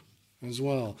go as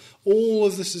well. All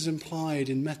of this is implied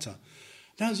in metta.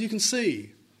 Now, as you can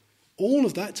see, all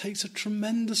of that takes a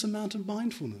tremendous amount of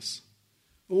mindfulness.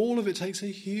 All of it takes a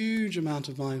huge amount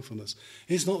of mindfulness.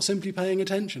 It's not simply paying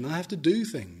attention. I have to do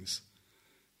things.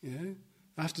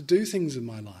 I have to do things in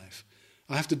my life.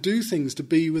 I have to do things to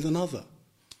be with another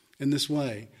in this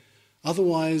way.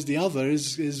 Otherwise, the other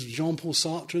is Jean-Paul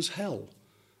Sartre's hell.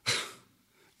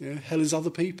 Hell is other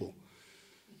people.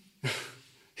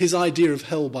 His idea of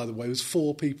hell, by the way, was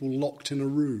 4 people locked in a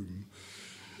room.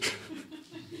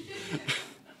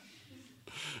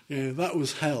 That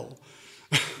was hell.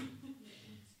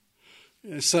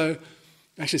 So,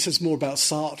 actually, it says more about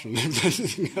Sartre than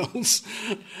anything else.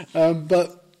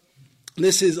 But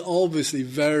this is obviously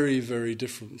very, very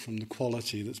different from the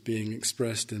quality that's being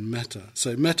expressed in metta.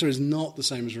 So metta is not the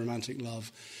same as romantic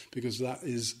love, because that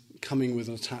is coming with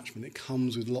an attachment. It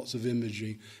comes with lots of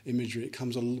imagery. It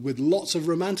comes with lots of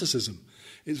romanticism.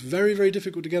 It's very, very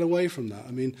difficult to get away from that.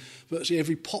 I mean, virtually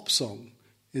every pop song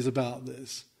is about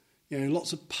this.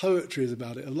 Lots of poetry is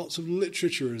about it, and lots of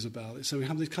literature is about it. So we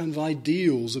have these kind of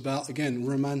ideals about, again,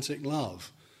 romantic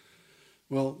love.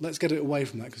 Well, let's get it away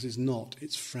from that, because it's not.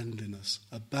 It's friendliness,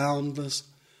 a boundless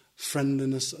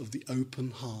friendliness of the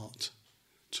open heart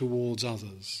towards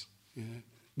others,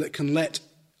 that can let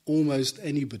almost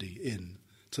anybody in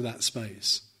to that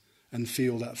space and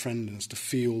feel that friendliness, to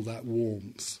feel that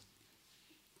warmth.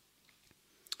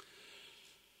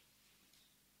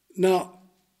 Now,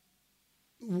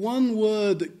 one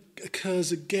word that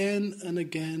occurs again and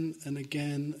again and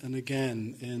again and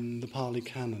again in the Pali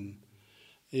Canon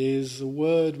is a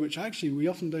word which actually we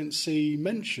often don't see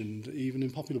mentioned even in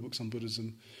popular books on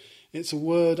Buddhism. It's a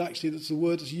word that's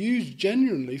used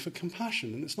genuinely for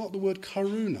compassion, and it's not the word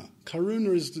karuna.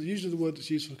 Karuna is usually the word that's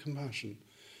used for compassion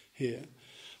here.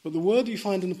 But the word you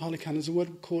find in the Pali Canon is a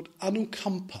word called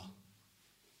anukampa.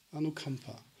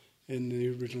 Anukampa in the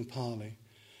original Pali.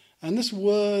 And this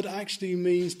word actually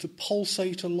means to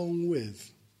pulsate along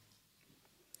with.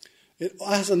 It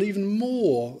has an even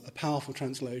more powerful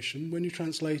translation when you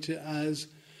translate it as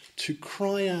to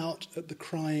cry out at the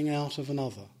crying out of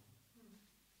another.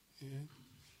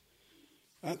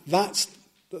 That's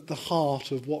at the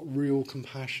heart of what real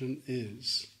compassion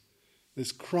is.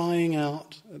 This crying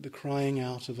out at the crying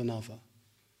out of another.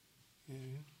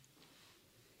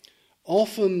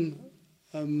 Often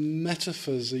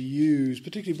metaphors are used,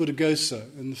 particularly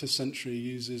Buddhaghosa in the 5th century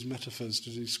uses metaphors to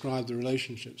describe the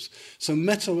relationships. So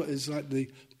metta is like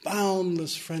the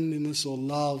boundless friendliness or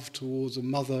love towards a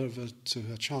mother to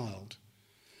her child.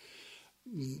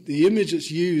 The image that's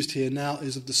used here now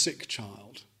is of the sick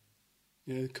child.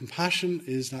 Compassion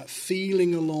is that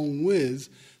feeling along with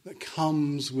that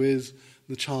comes with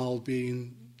the child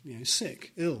being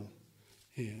sick, ill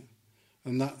here,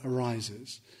 and that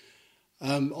arises.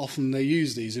 Often they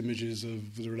use these images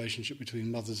of the relationship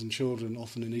between mothers and children,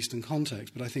 often in Eastern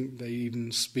context, but I think they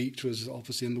even speak to us,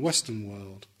 obviously, in the Western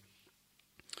world.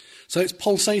 So it's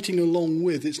pulsating along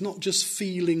with, it's not just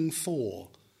feeling for.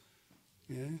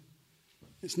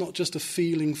 It's not just a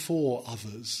feeling for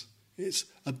others, it's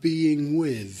a being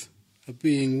with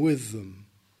them.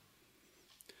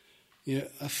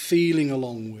 A feeling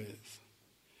along with.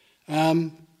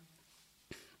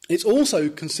 It's also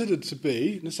considered to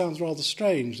be, and it sounds rather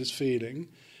strange, this feeling,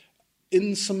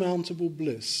 insurmountable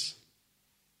bliss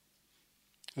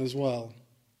as well,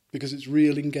 because it's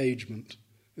real engagement.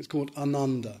 It's called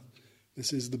ananda.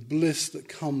 This is the bliss that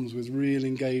comes with real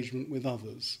engagement with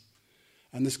others.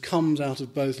 And this comes out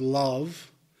of both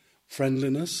love,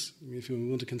 friendliness, if you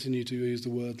want to continue to use the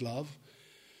word love,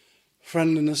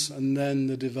 friendliness, and then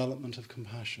the development of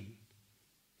compassion,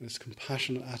 this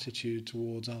compassionate attitude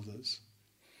towards others.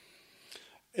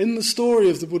 In the story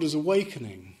of the Buddha's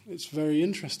awakening, it's very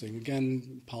interesting.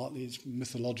 Again, partly it's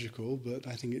mythological, but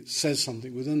I think it says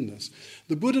something within this.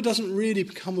 The Buddha doesn't really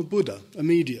become a Buddha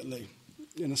immediately,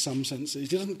 in some sense. He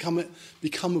doesn't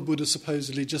become a Buddha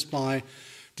supposedly just by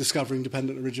discovering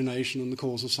dependent origination and the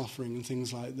cause of suffering and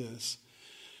things like this.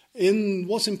 In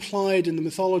what's implied in the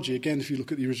mythology, again, if you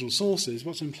look at the original sources,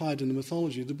 what's implied in the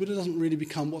mythology, the Buddha doesn't really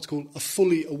become what's called a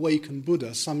fully awakened Buddha,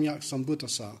 samyak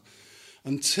sambuddhasa,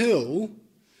 until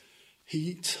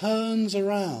he turns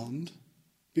around,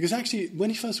 because actually when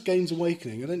he first gains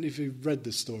awakening, I don't know if you've read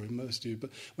this story, most of you, but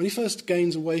when he first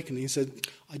gains awakening, he said,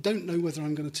 I don't know whether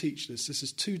I'm going to teach this. This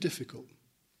is too difficult.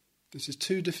 This is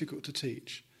too difficult to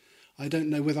teach. I don't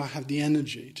know whether I have the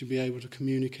energy to be able to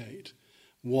communicate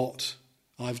what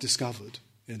I've discovered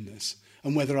in this,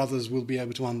 and whether others will be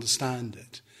able to understand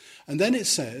it. And then it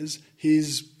says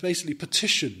he's basically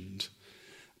petitioned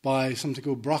by something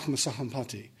called Brahma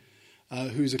Viharas,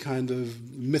 who's a kind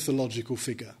of mythological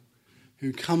figure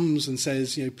who comes and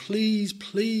says, please,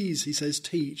 please, he says,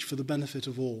 teach for the benefit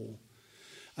of all.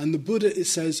 And the Buddha, it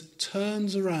says,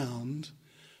 turns around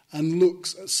and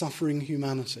looks at suffering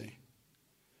humanity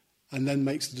and then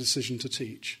makes the decision to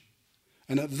teach.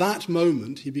 And at that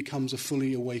moment, he becomes a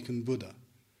fully awakened Buddha.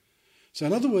 So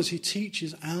in other words, he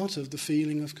teaches out of the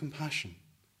feeling of compassion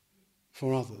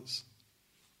for others.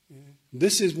 Yeah.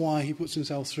 This is why he puts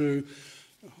himself through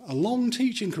a long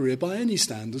teaching career by any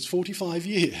standards, 45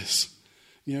 years,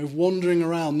 wandering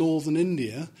around northern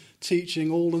India,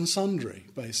 teaching all and sundry,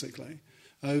 basically,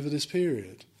 over this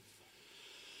period.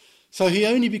 So he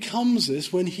only becomes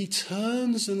this when he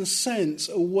turns, in a sense,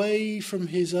 away from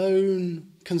his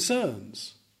own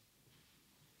concerns,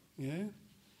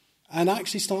 and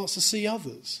actually starts to see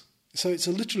others. So it's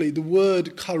literally the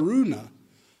word karuna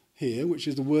here, which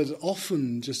is the word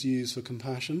often just used for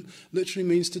compassion, literally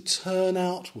means to turn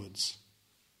outwards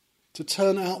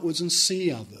and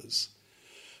see others.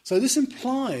 So this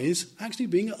implies actually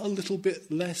being a little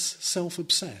bit less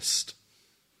self-obsessed,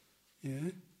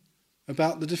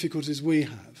 about the difficulties we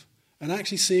have, and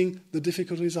actually seeing the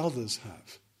difficulties others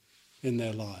have in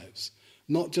their lives.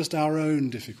 Not just our own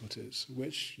difficulties,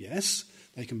 which, yes,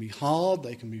 they can be hard,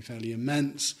 they can be fairly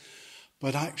immense,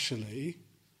 but actually,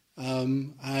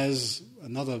 as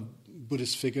another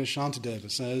Buddhist figure,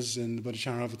 Shantideva, says in the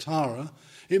Bodhicharyavatara,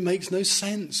 it makes no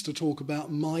sense to talk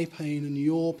about my pain and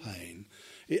your pain.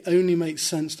 It only makes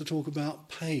sense to talk about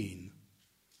pain.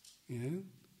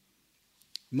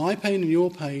 My pain and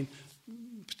your pain,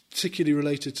 particularly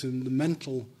related to the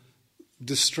mental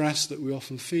distress that we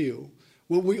often feel,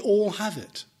 well, we all have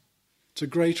it to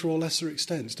greater or lesser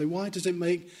extent. So why does it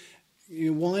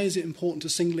why is it important to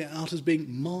single it out as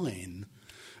being mine?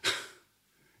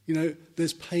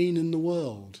 There's pain in the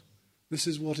world. This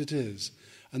is what it is.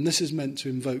 And this is meant to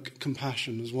invoke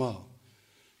compassion as well,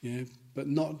 but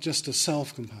not just a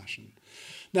self-compassion.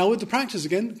 Now, with the practice,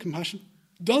 again, compassion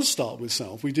does start with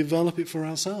self. We develop it for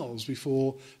ourselves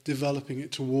before developing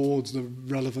it towards the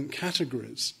relevant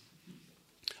categories,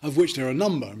 of which there are a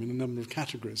number. A number of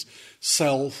categories.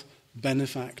 Self,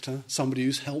 benefactor, somebody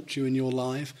who's helped you in your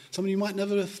life, somebody you might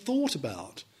never have thought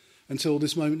about until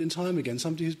this moment in time again,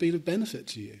 somebody who's been of benefit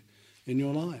to you in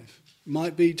your life.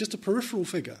 Might be just a peripheral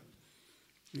figure.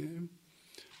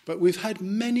 But we've had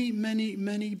many, many,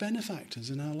 many benefactors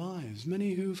in our lives,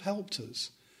 many who've helped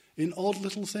us in odd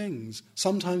little things,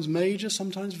 sometimes major,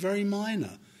 sometimes very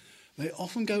minor. They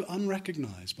often go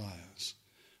unrecognised by us.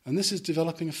 And this is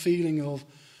developing a feeling of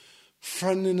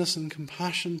friendliness and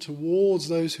compassion towards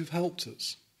those who've helped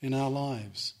us in our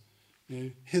lives,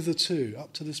 hitherto,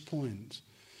 up to this point.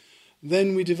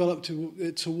 Then we develop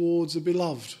it towards a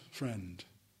beloved friend,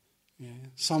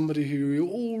 somebody who you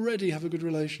already have a good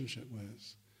relationship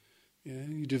with.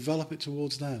 You develop it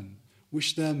towards them,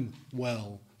 wish them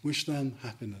well, wish them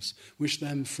happiness, wish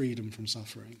them freedom from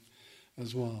suffering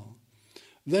as well.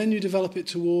 Then you develop it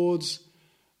towards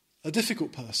a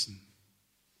difficult person,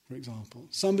 for example,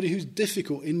 somebody who's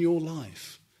difficult in your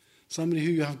life, somebody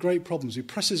who you have great problems, who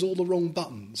presses all the wrong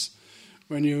buttons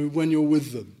when you're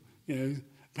with them.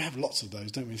 We have lots of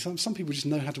those, don't we? Some people just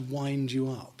know how to wind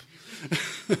you up.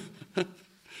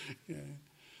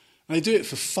 They do it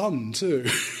for fun too.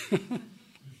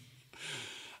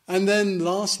 And then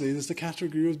lastly, there's the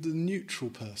category of the neutral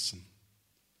person,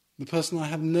 the person I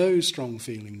have no strong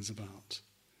feelings about.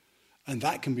 And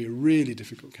that can be a really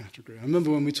difficult category. I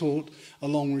remember when we taught a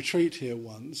long retreat here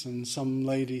once, and some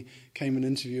lady came and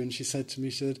interviewed, and she said to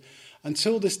me,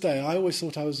 until this day, I always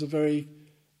thought I was a very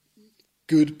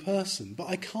good person, but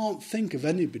I can't think of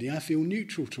anybody I feel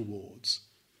neutral towards.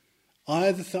 I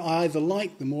either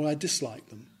like them or I dislike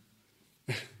them.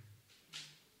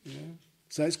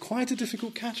 So it's quite a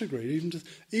difficult category,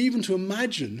 even to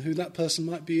imagine who that person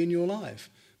might be in your life.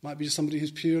 Might be just somebody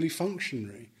who's purely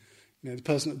functionary. The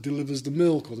person that delivers the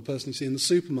milk, or the person you see in the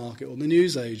supermarket, or the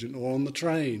newsagent, or on the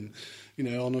train,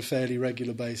 on a fairly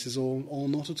regular basis, or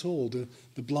not at all. The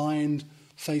blind,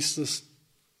 faceless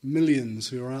millions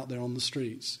who are out there on the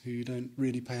streets, who you don't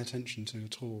really pay attention to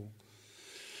at all.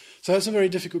 So it's a very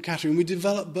difficult category, and we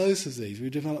develop both of these. We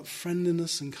develop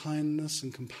friendliness and kindness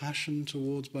and compassion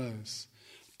towards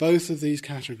both of these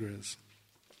categories.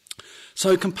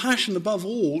 So compassion, above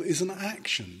all, is an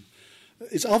action.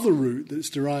 Its other root that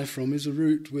it's derived from is a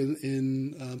root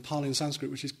in Pali and Sanskrit,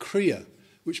 which is kriya,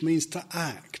 which means to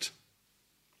act.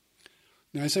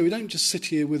 Now, so we don't just sit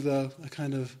here with a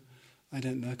kind of,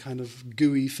 kind of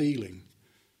gooey feeling.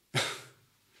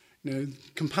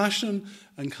 Compassion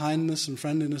and kindness and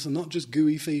friendliness are not just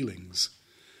gooey feelings.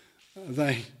 How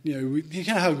we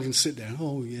can sit down,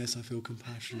 oh yes, I feel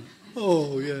compassionate.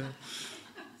 Oh yeah.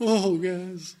 Oh,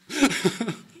 yes.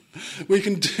 We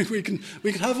can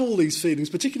have all these feelings,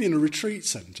 particularly in a retreat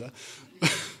centre.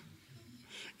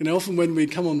 Often when we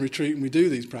come on retreat and we do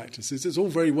these practices, it's all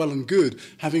very well and good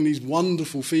having these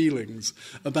wonderful feelings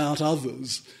about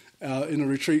others in a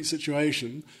retreat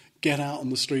situation. Get out on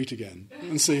the street again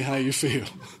and see how you feel.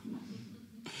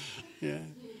 Yeah,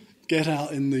 get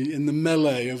out in the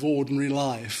melee of ordinary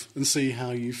life and see how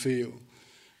you feel.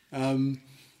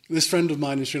 This friend of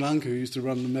mine in Sri Lanka, who used to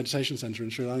run the meditation centre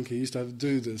in Sri Lanka, used to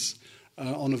do this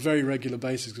on a very regular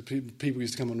basis, because people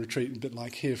used to come on retreat a bit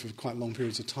like here for quite long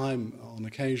periods of time on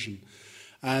occasion.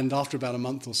 And after about a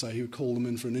month or so, he would call them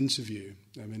in for an interview.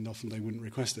 I mean, often they wouldn't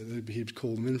request it. He'd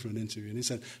call them in for an interview. And he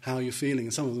said, how are you feeling?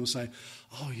 And some of them would say,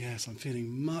 oh, yes, I'm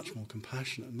feeling much more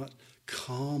compassionate, much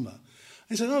calmer. And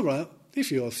he said, all right,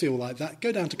 if you feel like that,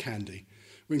 go down to Kandy.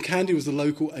 When Kandy was the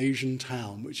local Asian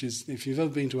town, which is, if you've ever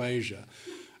been to Asia,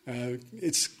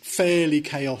 it's fairly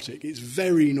chaotic. It's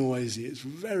very noisy. It's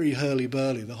very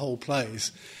hurly-burly, the whole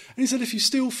place. And he said, if you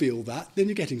still feel that, then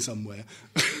you're getting somewhere.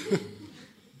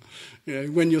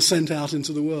 When you're sent out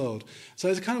into the world. So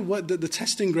it's kind of what the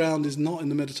testing ground is not in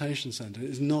the meditation centre.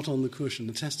 It's not on the cushion.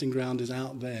 The testing ground is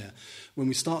out there. When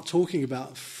we start talking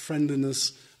about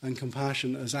friendliness and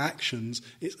compassion as actions,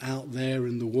 it's out there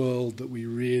in the world that we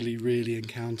really, really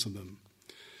encounter them.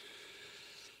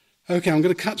 Okay, I'm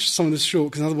going to cut some of this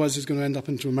short because otherwise it's going to end up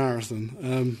into a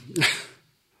marathon.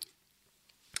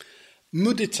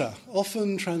 Mudita,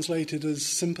 often translated as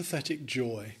sympathetic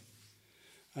joy.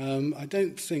 I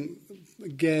don't think,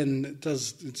 again,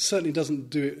 it certainly doesn't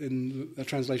do it in a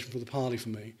translation for the Pali for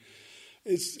me.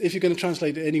 If you're going to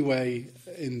translate it anyway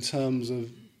in terms of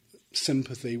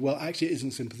sympathy, well, actually it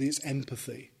isn't sympathy, it's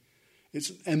empathy.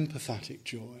 It's empathetic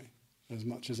joy as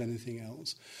much as anything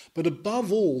else. But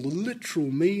above all, the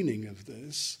literal meaning of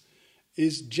this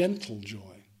is gentle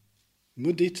joy.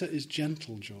 Mudita is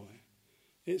gentle joy.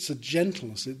 It's a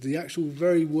gentleness. The actual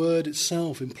very word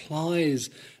itself implies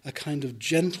a kind of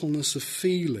gentleness of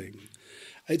feeling.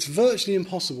 It's virtually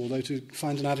impossible, though, to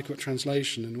find an adequate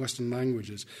translation in Western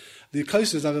languages. The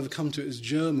closest I've ever come to it is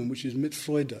German, which is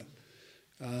Mitfreude.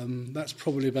 That's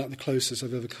probably about the closest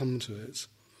I've ever come to it.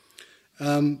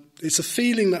 It's a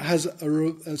feeling that has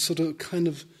a sort of kind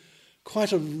of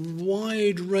quite a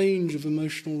wide range of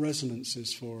emotional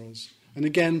resonances for us. And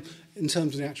again, in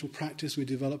terms of the actual practice, we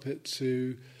develop it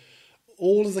to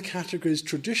all of the categories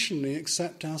traditionally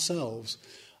except ourselves.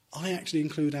 I actually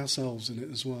include ourselves in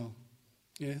it as well.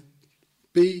 Yeah?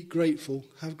 Be grateful,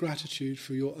 have gratitude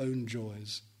for your own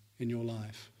joys in your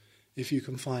life, if you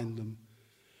can find them.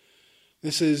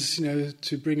 This is,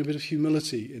 to bring a bit of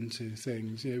humility into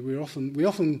things. We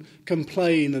often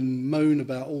complain and moan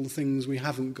about all the things we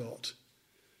haven't got.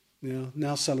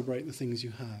 Now celebrate the things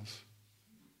you have.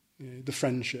 The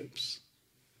friendships,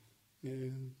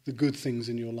 the good things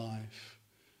in your life,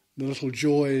 the little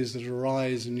joys that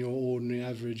arise in your ordinary,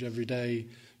 average, everyday,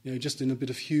 just in a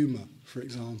bit of humour, for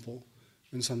example,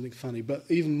 and something funny. But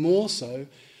even more so,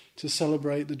 to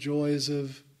celebrate the joys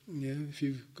of, if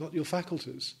you've got your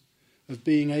faculties, of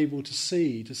being able to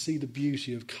see the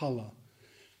beauty of colour,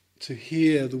 to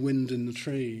hear the wind in the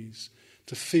trees,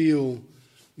 to feel,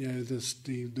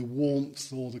 the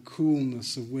warmth or the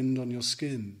coolness of wind on your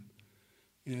skin.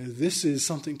 This is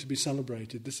something to be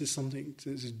celebrated. This is something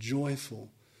that is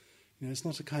joyful. It's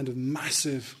not a kind of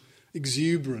massive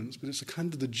exuberance, but it's a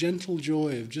kind of the gentle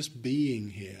joy of just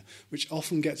being here, which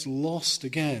often gets lost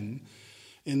again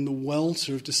in the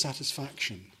welter of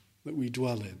dissatisfaction that we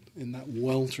dwell in that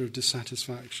welter of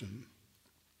dissatisfaction.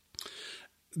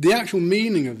 The actual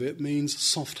meaning of it means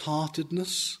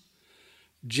soft-heartedness,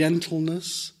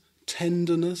 gentleness,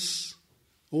 tenderness.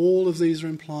 All of these are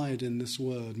implied in this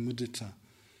word, mudita.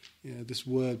 This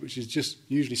word which is just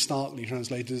usually starkly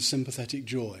translated as sympathetic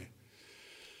joy.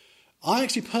 I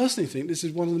actually personally think this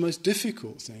is one of the most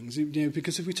difficult things,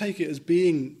 because if we take it as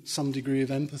being some degree of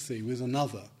empathy with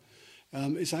another,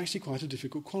 it's actually quite a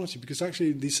difficult quality, because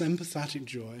actually this empathetic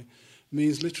joy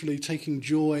means literally taking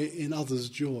joy in others'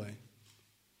 joy.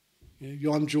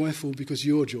 I'm joyful because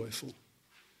you're joyful.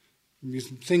 Because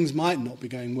things might not be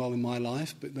going well in my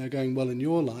life, but they're going well in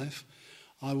your life.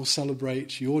 I will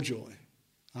celebrate your joy.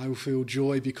 I will feel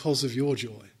joy because of your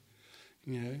joy.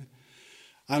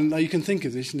 And you can think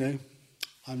of this,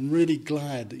 I'm really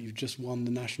glad that you've just won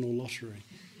the national lottery.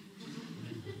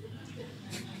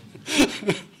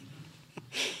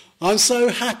 I'm so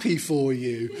happy for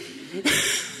you.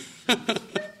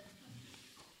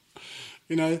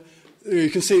 You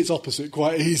can see its opposite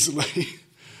quite easily.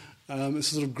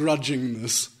 It's a sort of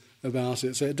grudgingness about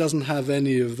it, so it doesn't have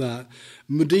any of that.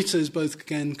 Mudita is both,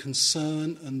 again,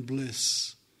 concern and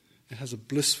bliss. It has a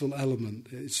blissful element.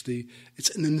 It's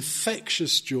an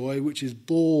infectious joy which is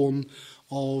born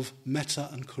of metta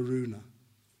and karuna.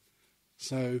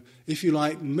 So, if you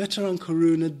like, metta and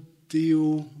karuna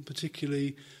deal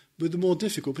particularly with the more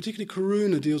difficult. Particularly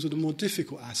karuna deals with the more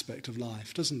difficult aspect of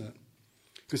life, doesn't it?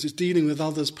 Because it's dealing with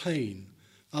others' pain,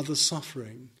 others'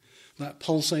 suffering, that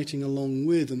pulsating along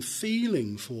with and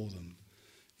feeling for them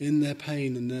in their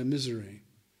pain and their misery.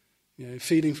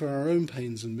 Feeling for our own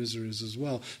pains and miseries as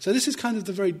well. So this is kind of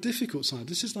the very difficult side.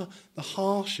 This is the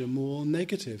harsher, more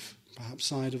negative, perhaps,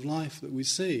 side of life that we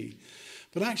see.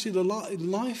 But actually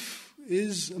life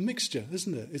is a mixture,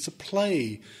 isn't it? It's a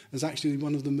play, as actually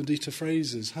one of the Mudita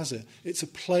phrases has it. It's a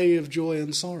play of joy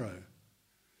and sorrow.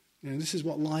 This is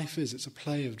what life is. It's a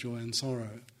play of joy and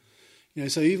sorrow.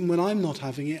 So even when I'm not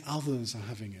having it, others are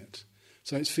having it.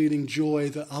 So it's feeling joy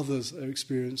that others are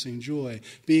experiencing joy,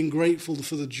 being grateful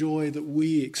for the joy that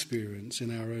we experience in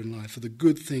our own life, for the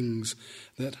good things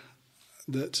that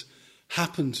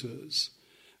happen to us.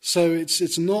 So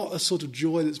it's not a sort of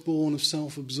joy that's born of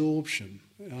self-absorption.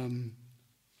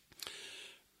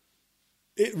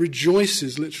 It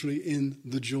rejoices literally in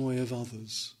the joy of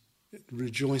others. It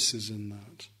rejoices in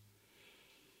that.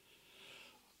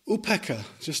 Upekkha,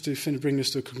 just to bring this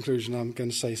to a conclusion, I'm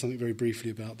going to say something very briefly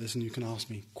about this, and you can ask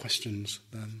me questions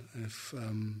then if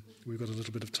we've got a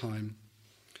little bit of time.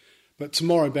 But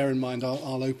tomorrow, bear in mind,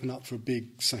 I'll open up for a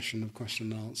big session of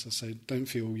question and answer, so don't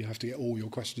feel you have to get all your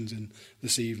questions in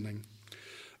this evening.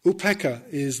 Upekkha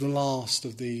is the last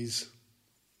of these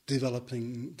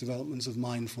developments of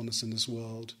mindfulness in this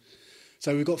world.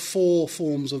 So we've got 4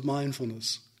 forms of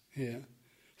mindfulness here,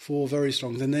 4 very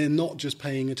strong, and they're not just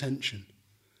paying attention.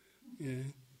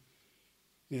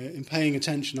 In paying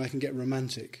attention, I can get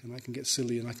romantic and I can get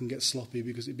silly and I can get sloppy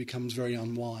because it becomes very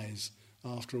unwise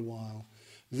after a while.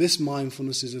 This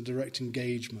mindfulness is a direct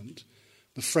engagement.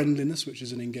 The friendliness, which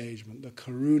is an engagement. The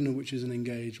karuna, which is an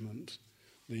engagement.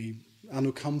 The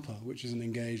anukampa, which is an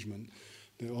engagement.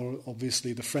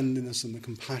 Obviously, the friendliness and the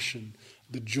compassion,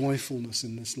 the joyfulness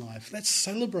in this life. Let's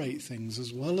celebrate things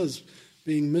as well as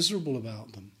being miserable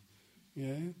about them.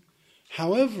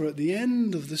 However, at the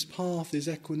end of this path is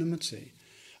equanimity.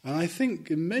 And I think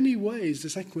in many ways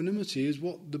this equanimity is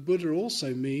what the Buddha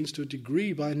also means to a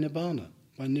degree by nirvana,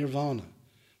 by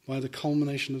the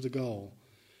culmination of the goal.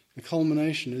 The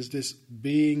culmination is this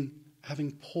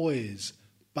having poise,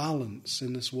 balance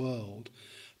in this world,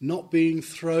 not being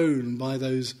thrown by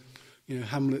those,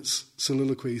 Hamlet's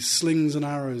soliloquies, slings and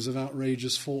arrows of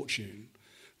outrageous fortune,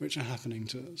 which are happening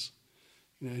to us.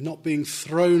 Not being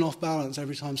thrown off balance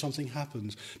every time something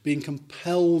happens, being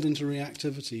compelled into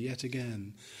reactivity yet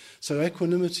again. So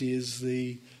equanimity is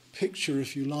the picture,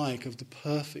 if you like, of the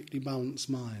perfectly balanced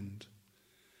mind.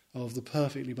 There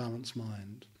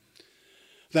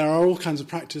are all kinds of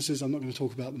practices, I'm not going to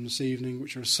talk about them this evening,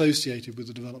 which are associated with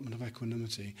the development of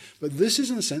equanimity. But this is,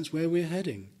 in a sense, where we're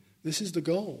heading. This is the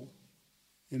goal,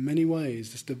 in many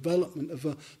ways, this development of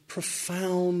a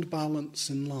profound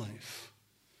balance in life.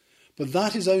 But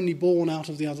that is only born out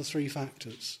of the other 3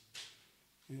 factors.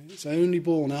 It's only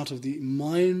born out of the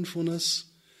mindfulness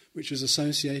which is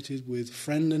associated with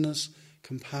friendliness,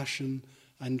 compassion,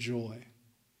 and joy.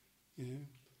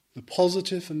 The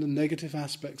positive and the negative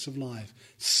aspects of life,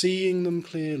 seeing them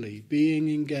clearly, being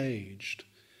engaged.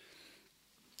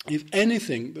 If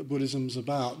anything that Buddhism's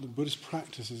about, the Buddhist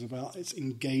practice is about, it's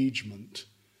engagement.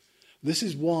 This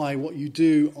is why what you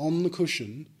do on the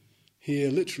cushion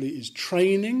here literally is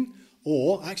training,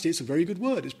 or actually it's a very good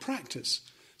word, it's practice.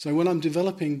 So when I'm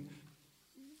developing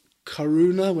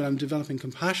karuna, when I'm developing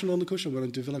compassion on the cushion, when I'm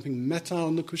developing metta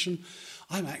on the cushion,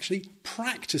 I'm actually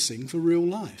practicing for real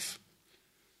life.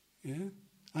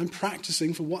 I'm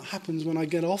practicing for what happens when I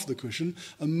get off the cushion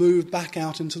and move back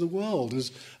out into the world,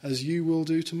 as you will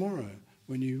do tomorrow,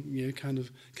 when you kind of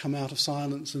come out of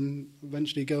silence and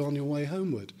eventually go on your way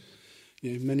homeward.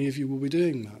 Many of you will be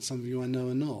doing that, some of you I know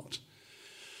are not.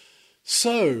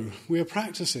 So, we are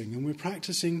practicing, and we're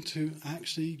practicing to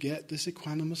actually get this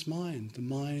equanimous mind, the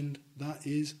mind that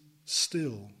is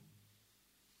still.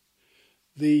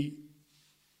 The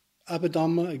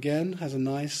Abhidhamma, again, has a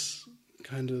nice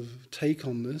kind of take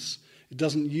on this. It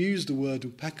doesn't use the word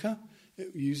upekkha,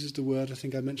 it uses the word, I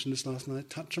think I mentioned this last night,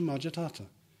 tatra majjhatthana.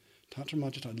 Tatra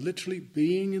majjhatthana, literally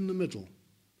being in the middle.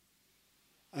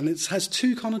 And it has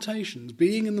 2 connotations,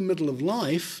 being in the middle of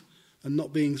life and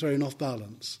not being thrown off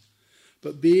balance,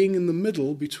 but being in the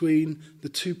middle between the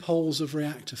 2 poles of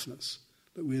reactiveness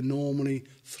that we're normally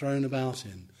thrown about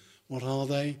in. What are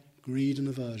they? Greed and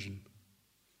aversion.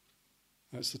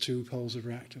 That's the 2 poles of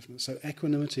reactiveness. So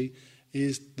equanimity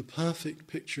is the perfect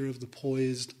picture of the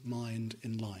poised mind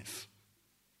in life.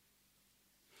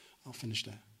 I'll finish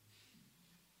there.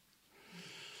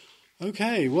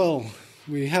 Okay, well,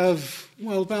 we have,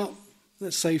 about,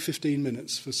 let's say, 15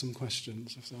 minutes for some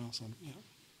questions, if there are some. Yeah.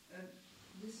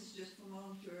 This is just for my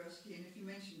own curiosity, and if you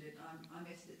mentioned it, I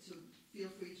missed it, so feel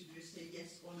free to just say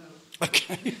yes or no.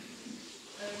 Okay.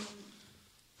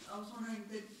 I was wondering,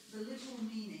 the literal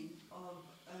meaning of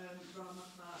Brahma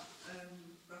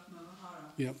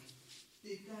Vihara, Yep.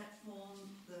 did that form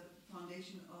the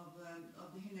foundation of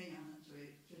the Hinayana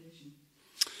tradition,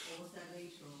 or was that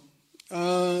later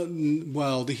on?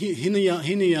 Well, the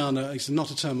Hinayana is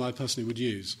not a term I personally would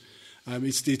use.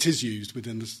 It is used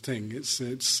within this thing.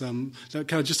 Can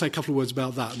I just say a couple of words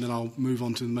about that, and then I'll move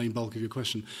on to the main bulk of your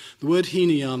question. The word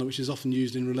Hinayana, which is often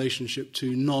used in relationship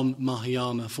to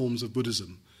non-Mahayana forms of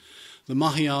Buddhism. The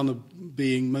Mahayana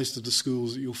being most of the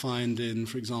schools that you'll find in,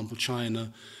 for example,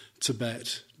 China,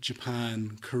 Tibet,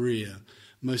 Japan, Korea.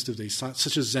 Most of these,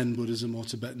 such as Zen Buddhism or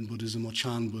Tibetan Buddhism or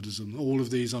Chan Buddhism, all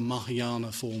of these are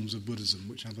Mahayana forms of Buddhism,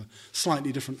 which have a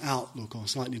slightly different outlook or a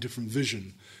slightly different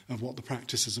vision of what the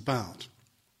practice is about.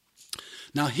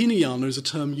 Now, Hinayana is a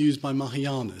term used by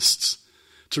Mahayanists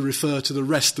to refer to the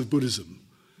rest of Buddhism.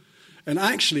 And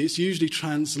actually, it's usually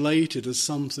translated as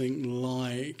something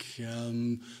like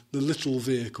the little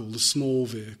vehicle, the small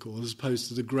vehicle, as opposed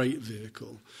to the great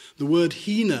vehicle. The word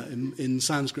hina in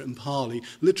Sanskrit and Pali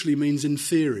literally means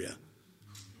inferior.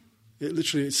 So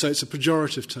it's a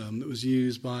pejorative term that was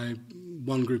used by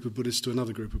one group of Buddhists to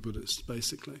another group of Buddhists,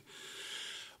 basically.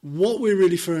 What we're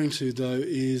really referring to, though,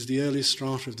 is the earliest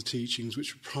strata of the teachings,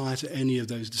 which were prior to any of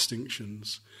those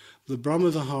distinctions. The Brahma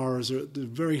Viharas are at the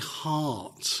very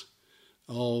heart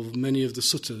of many of the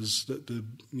suttas that the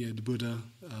Buddha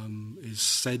is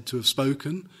said to have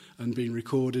spoken and been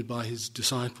recorded by his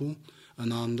disciple,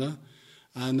 Ananda,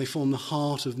 and they form the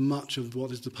heart of much of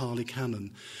what is the Pali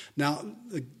Canon. Now,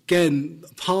 again,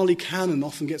 Pali Canon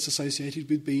often gets associated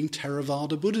with being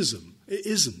Theravada Buddhism. It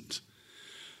isn't.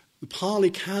 The Pali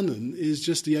Canon is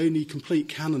just the only complete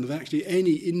canon of actually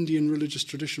any Indian religious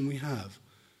tradition we have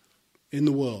in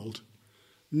the world.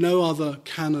 No other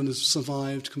canon has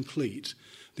survived complete.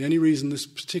 The only reason this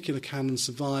particular canon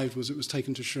survived was it was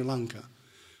taken to Sri Lanka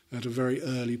at a very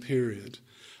early period,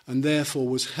 and therefore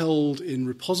was held in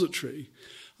repository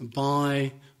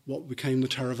by what became the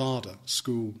Theravada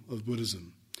school of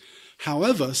Buddhism.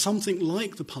 However, something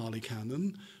like the Pali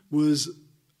Canon was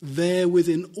there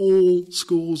within all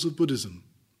schools of Buddhism.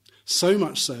 So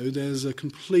much so, there's a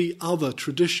complete other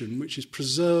tradition which is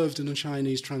preserved in a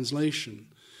Chinese translation,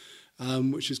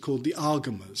 which is called the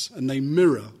Agamas, and they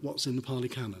mirror what's in the Pali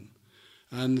Canon.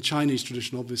 And the Chinese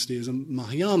tradition, obviously, is a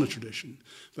Mahayana tradition,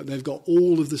 but they've got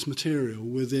all of this material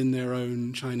within their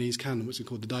own Chinese canon, which is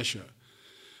called the Daisho.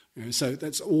 So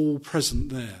that's all present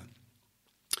there.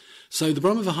 So the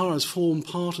Brahma Viharas form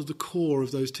part of the core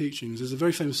of those teachings. There's a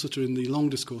very famous sutta in the long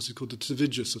discourses called the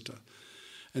Tavijja Sutta.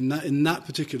 And in that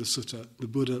particular sutta, the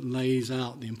Buddha lays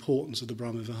out the importance of the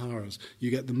Brahma Viharas.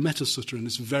 You get the Metta Sutta in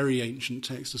this very ancient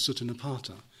text, the Sutta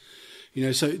Nipata.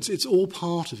 So it's all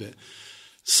part of it.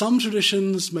 Some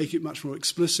traditions make it much more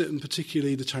explicit, and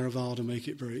particularly the Theravada make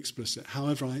it very explicit.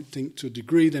 However, I think to a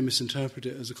degree they misinterpret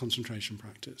it as a concentration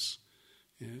practice.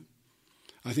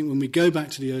 I think when we go back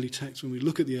to the early text, when we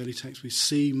look at the early text, we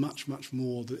see much, much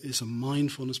more that it's a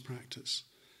mindfulness practice,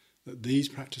 that these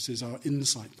practices are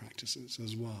insight practices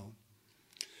as well.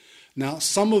 Now,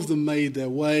 some of them made their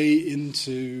way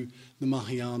into the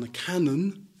Mahayana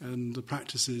canon and the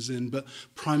practices but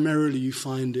primarily you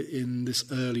find it in this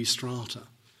early strata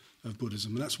of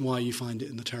Buddhism, and that's why you find it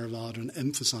in the Theravada and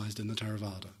emphasized in the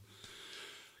Theravada.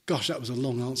 Gosh, that was a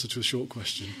long answer to a short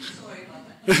question. Sorry about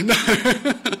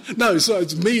that. No, so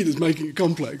it's me that's making it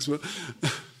complex, but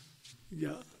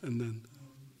yeah, and then...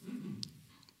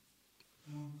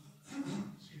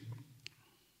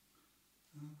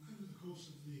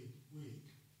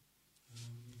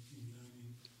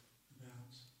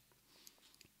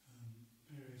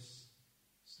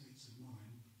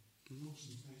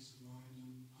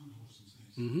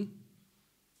 Mm-hmm. And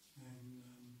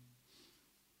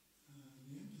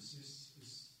the emphasis,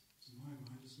 to my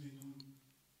mind, has been on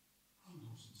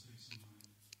unwholesome states of mind.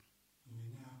 And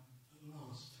we're now, at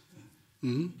last,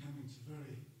 coming to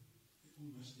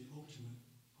almost the ultimate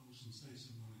wholesome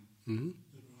states of mind,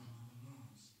 the Brahma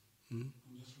Viharas. I'm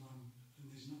just one, and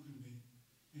there's not going to be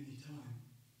any time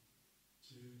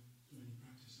to do any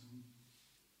practice on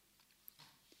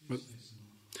these states of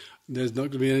mind. There's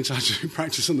not going to be any time to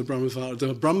practice on the Brahma Viharas.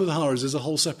 The Brahma Viharas is a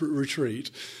whole separate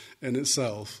retreat in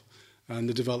itself, and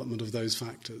the development of those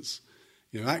factors.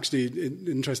 Actually,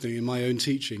 interestingly, in my own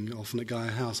teaching, often at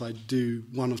Gaia House, I do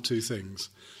one of two things.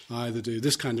 I either do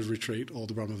this kind of retreat or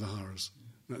the Brahma Viharas.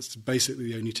 That's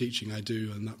basically the only teaching I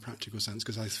do in that practical sense,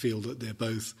 because I feel that they're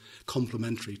both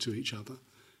complementary to each other.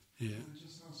 Yeah.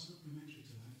 Just supplementary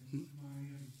to that,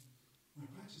 my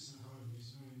practice at home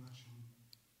is very much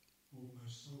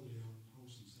almost solely on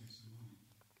wholesome states of mind.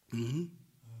 Mm-hmm.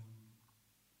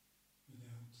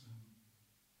 Without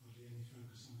hardly any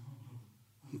focus on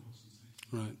unwholesome states.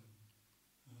 Right.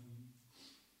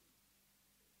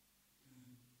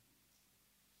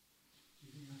 Do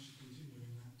you think I should continue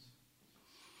in that?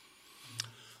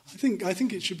 I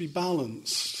think it should be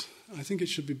balanced. I think it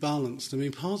should be balanced. I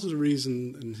mean, part of the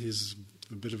reason, and here's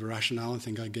a bit of a rationale, I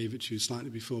think I gave it to you slightly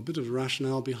before, a bit of a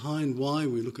rationale behind why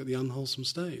we look at the unwholesome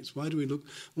states. Why do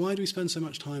we spend so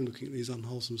much time looking at these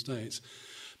unwholesome states?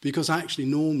 Because actually,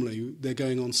 normally, they're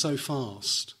going on so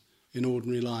fast in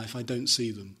ordinary life, I don't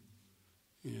see them.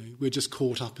 We're just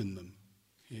caught up in them.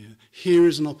 Here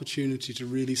is an opportunity to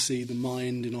really see the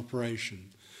mind in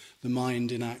operation, the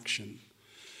mind in action.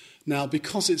 Now,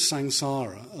 because it's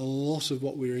samsara, a lot of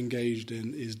what we're engaged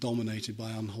in is dominated by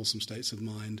unwholesome states of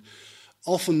mind,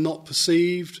 often not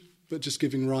perceived, but just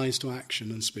giving rise to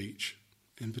action and speech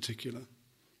in particular.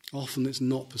 Often it's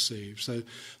not perceived. So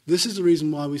this is the reason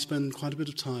why we spend quite a bit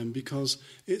of time, because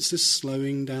it's this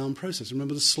slowing down process.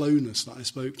 Remember the slowness that I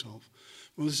spoke of?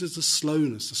 Well, this is the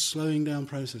slowness, the slowing down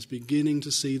process, beginning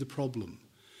to see the problem,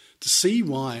 to see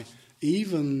why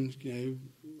even,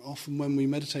 often when we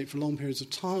meditate for long periods of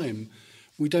time,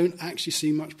 we don't actually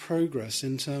see much progress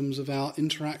in terms of our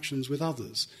interactions with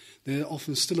others. They're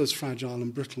often still as fragile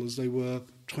and brittle as they were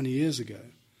 20 years ago.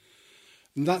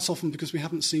 And that's often because we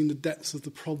haven't seen the depth of the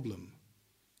problem.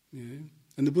 And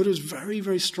the Buddha is very,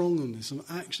 very strong on this, of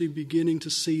actually beginning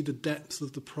to see the depth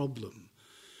of the problem.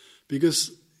 Because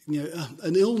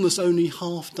an illness only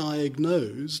half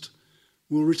diagnosed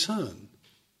will return.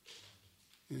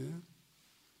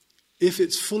 If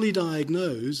it's fully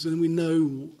diagnosed, then we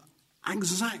know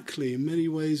exactly, in many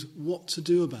ways, what to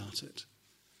do about it,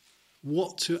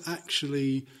 what to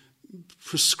actually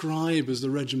prescribe as the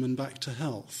regimen back to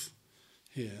health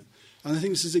here. And I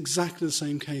think this is exactly the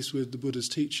same case with the Buddha's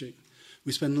teaching.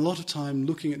 We spend a lot of time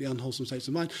looking at the unwholesome states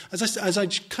of mind. As I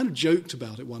kind of joked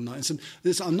about it one night and said,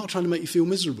 I'm not trying to make you feel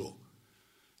miserable.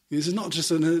 This is not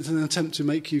just an attempt to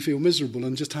make you feel miserable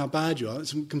and just how bad you are.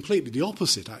 It's completely the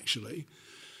opposite, actually.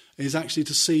 Is actually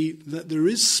to see that there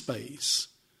is space,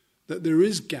 that there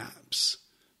is gaps,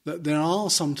 that there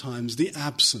are sometimes the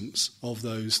absence of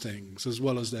those things as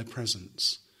well as their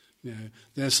presence.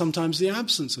 There's sometimes the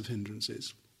absence of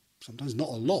hindrances, sometimes not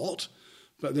a lot,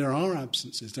 but there are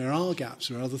absences, there are gaps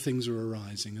where other things are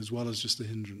arising as well as just the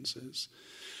hindrances.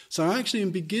 So actually in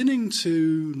beginning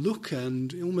to look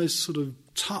and almost sort of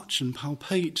touch and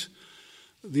palpate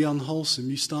the unwholesome,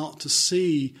 you start to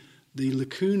see the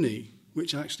lacunae,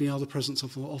 which actually are the presence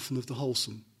often of the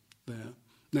wholesome there.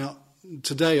 Now,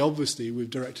 today, obviously, we've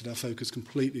directed our focus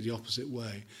completely the opposite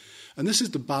way. And this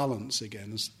is the balance,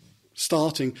 again,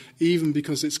 starting, even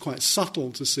because it's quite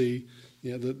subtle to see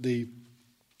that the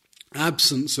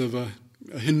absence of a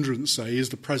hindrance, say, is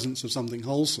the presence of something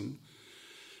wholesome.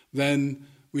 Then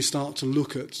we start to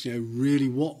look at, really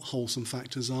what wholesome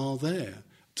factors are there,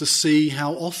 to see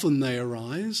how often they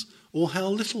arise or how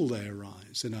little they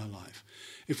arise in our life.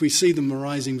 If we see them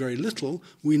arising very little,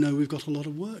 we know we've got a lot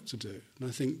of work to do. And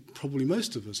I think probably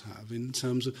most of us have in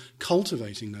terms of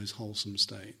cultivating those wholesome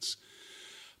states.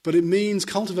 But it means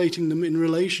cultivating them in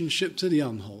relationship to the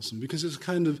unwholesome, because it's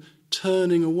kind of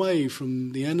turning away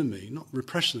from the enemy, not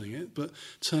repressing it, but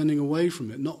turning away from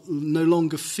it, no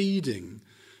longer feeding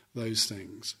those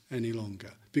things any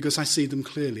longer, because I see them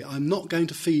clearly. I'm not going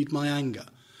to feed my anger.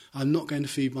 I'm not going to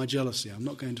feed my jealousy. I'm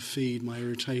not going to feed my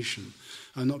irritation.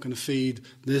 I'm not going to feed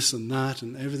this and that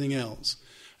and everything else.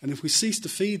 And if we cease to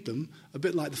feed them, a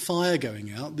bit like the fire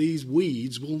going out, these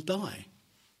weeds will die.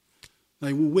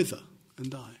 They will wither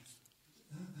and die.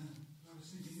 I was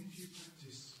thinking, if you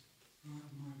practice right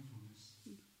mindfulness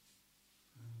in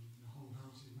a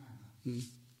wholehearted manner, you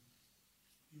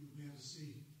will be able to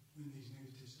see when these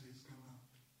negative states come up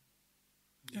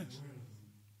and be aware of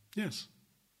them. Yes.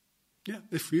 Yeah,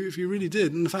 if you really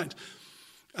did. And in fact,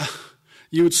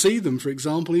 you would see them, for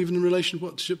example, even in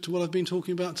relationship to what I've been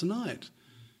talking about tonight.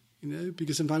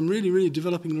 Because if I'm really, really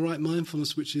developing the right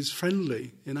mindfulness, which is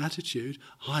friendly in attitude,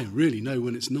 I really know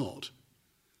when it's not.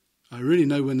 I really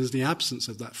know when there's the absence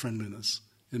of that friendliness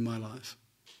in my life.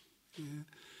 Yeah.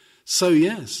 So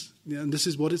yes, and this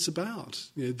is what it's about.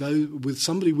 Though with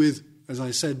somebody with, as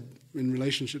I said, in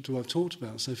relationship to what I've talked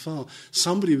about so far,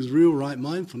 somebody with real right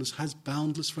mindfulness has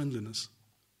boundless friendliness.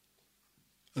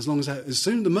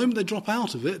 The moment they drop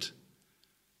out of it,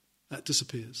 that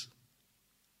disappears.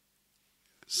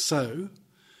 So,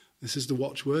 This is the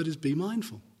watchword, is be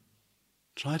mindful.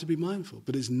 Try to be mindful.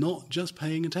 But it's not just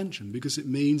paying attention, because it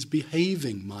means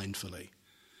behaving mindfully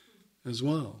as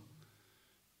well.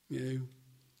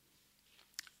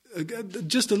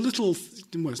 Just a little,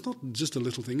 well, it's not just a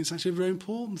little thing, it's actually a very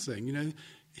important thing.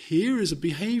 Here is a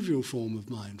behavioural form of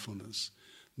mindfulness.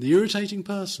 The irritating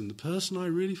person, the person I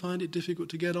really find it difficult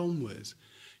to get on with,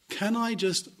 can I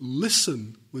just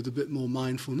listen with a bit more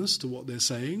mindfulness to what they're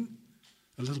saying?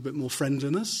 A little bit more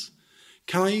friendliness?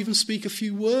 Can I even speak a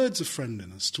few words of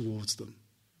friendliness towards them?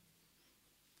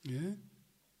 Yeah?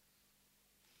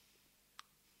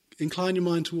 Incline your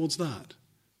mind towards that.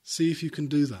 See if you can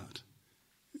do that.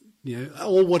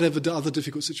 Or whatever other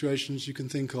difficult situations you can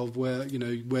think of where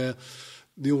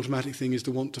the automatic thing is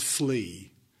to want to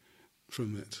flee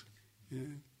from it.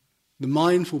 Yeah? The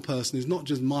mindful person is not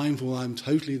just mindful, I'm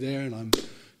totally there and I'm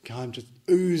just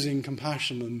oozing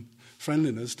compassion and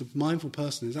friendliness. The mindful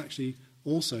person is actually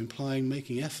also implying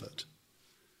making effort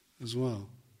as well.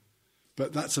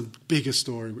 But that's a bigger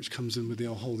story which comes in with the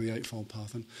Eightfold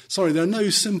Path. And sorry, there are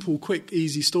no simple, quick,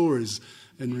 easy stories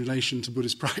in relation to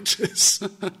Buddhist practice.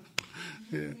 Yeah.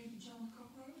 Maybe John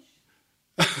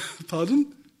the Cockroach?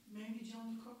 Pardon? Maybe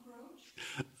John the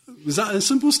Cockroach? Was that a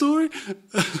simple story?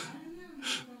 I don't know,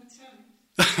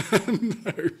 I'm going to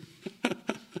tell you.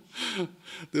 No.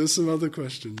 There were some other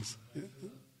questions. Yeah.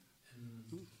 And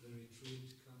the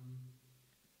retreat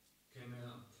came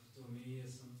up to me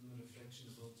as some reflection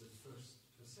about the first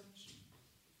perception,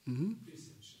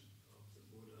 perception of the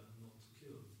Buddha not to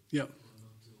kill, Yeah. or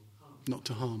not to harm. Not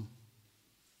to harm.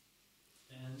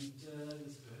 And it's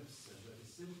perhaps very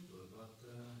simple, but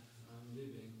I'm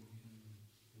living in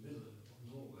the middle of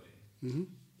Norway, Mm-hmm.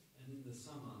 and in the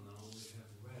summer now we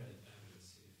have very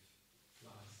aggressive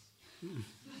flies. And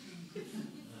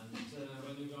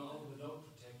when you go out without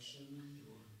protection,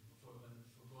 or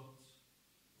forgot,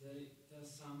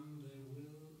 there's some, they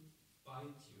will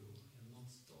bite you and not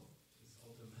stop. It's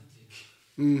automatic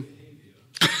behavior.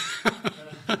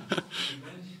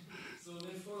 So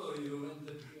they follow you and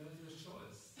you have no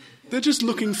choice. They're just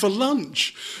looking for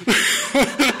lunch. They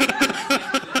get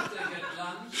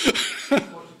lunch or to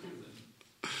kill them.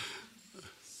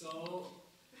 So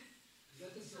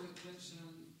that is the question,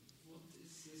 what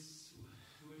is this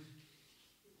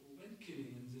when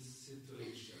killing in this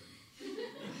situation? It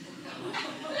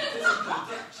is a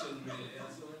protection really.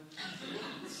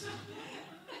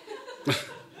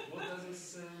 What does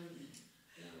this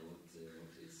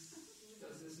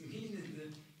does this mean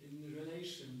in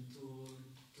relation to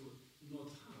not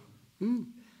harm?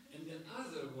 And then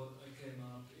what I came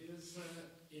up is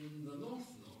in the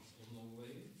north of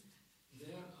Norway,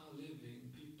 there are living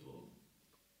people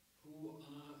who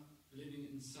are living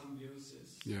in symbiosis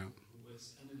with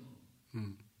animal.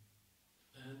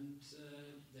 And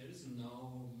there is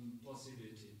no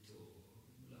possibility to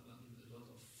a lot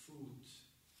of food,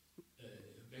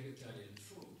 vegetarian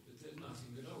food, but there's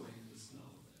nothing growing in the snow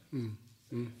there.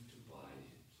 They have to buy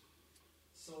it.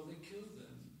 So they kill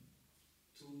them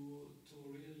to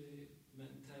really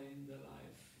maintain their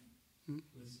life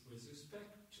with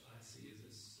respect. I see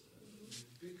this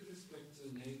big respect to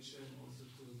nature and also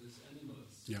to these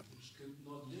animals, which could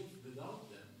not live without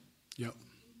them. Yep.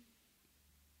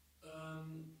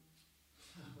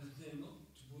 When they not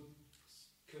would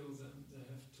kill them, they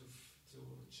have to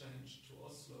change to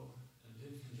Oslo and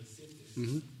live in the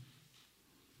cities.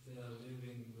 Their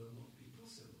living will not be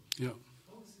possible. Yep.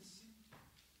 How is this?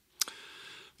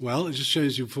 Well, it just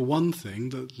shows you, for one thing,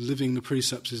 that living the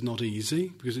precepts is not easy,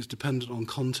 because it's dependent on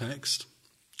context,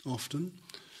 often.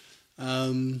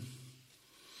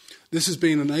 This has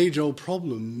been an age-old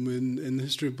problem in the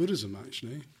history of Buddhism,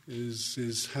 actually,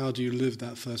 is how do you live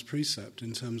that first precept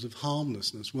in terms of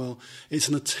harmlessness? Well, it's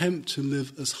an attempt to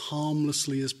live as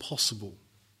harmlessly as possible.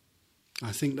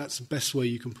 I think that's the best way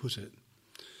you can put it.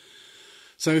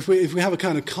 So if we have a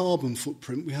kind of carbon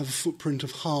footprint, we have a footprint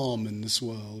of harm in this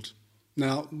world.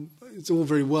 Now, it's all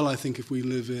very well, I think, if we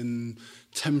live in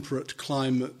temperate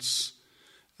climates,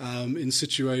 in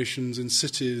situations, in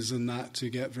cities and that, to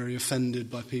get very offended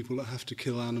by people that have to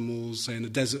kill animals, say in a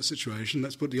desert situation.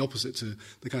 Let's put the opposite to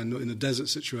the kind of in a desert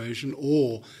situation,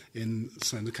 or in,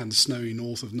 say, the kind of snowy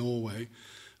north of Norway,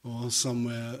 or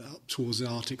somewhere up towards the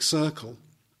Arctic Circle.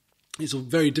 It's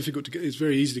very difficult to get. It's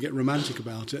very easy to get romantic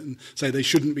about it and say they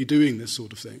shouldn't be doing this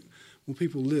sort of thing. Well,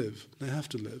 people live; they have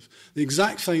to live. The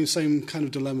exact same kind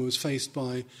of dilemma was faced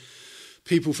by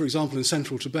people, for example, in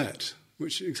central Tibet,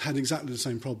 which had exactly the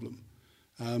same problem.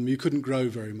 You couldn't grow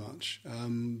very much.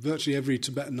 Virtually every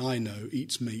Tibetan I know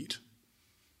eats meat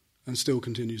and still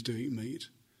continues to eat meat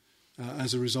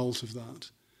as a result of that.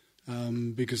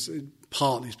 because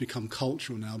partly it's become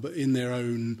cultural now, but in their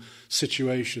own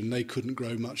situation they couldn't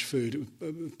grow much food.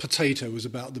 Potato was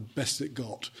about the best it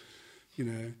got,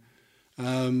 The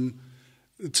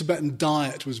Tibetan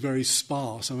diet was very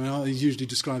sparse. I mean, I usually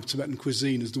describe Tibetan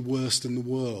cuisine as the worst in the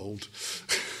world.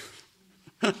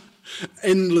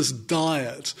 Endless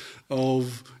diet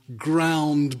of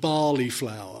ground barley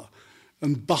flour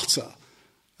and butter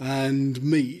and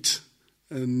meat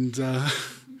and...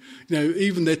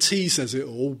 even their tea says it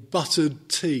all, buttered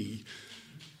tea.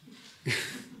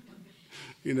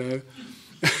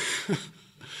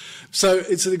 So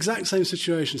it's the exact same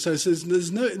situation. So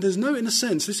there's no, in a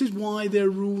sense, this is why there are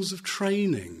rules of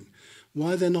training,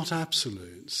 why they're not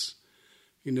absolutes.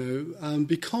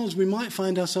 Because we might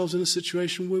find ourselves in a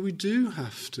situation where we do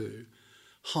have to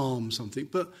harm something,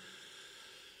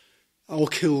 or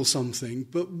kill something.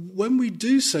 But when we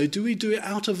do so, do we do it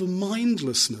out of a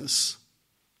mindlessness?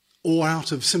 Or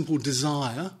out of simple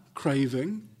desire,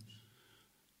 craving?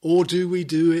 Or do we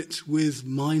do it with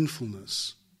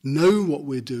mindfulness? Know what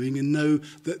we're doing and know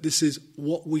that this is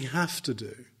what we have to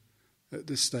do at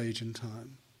this stage in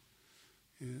time.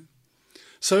 Yeah.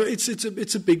 So it's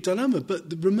a big dilemma.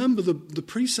 But remember, the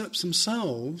precepts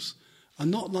themselves are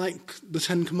not like the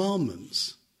Ten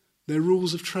Commandments. They're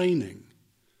rules of training.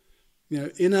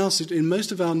 In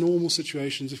most of our normal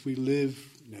situations, if we live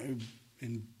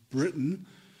in Britain...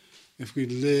 If we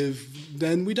live,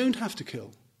 then we don't have to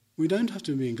kill. We don't have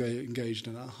to be engaged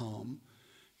in that harm.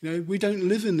 We don't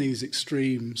live in these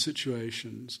extreme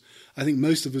situations. I think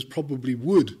most of us probably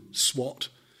would swat.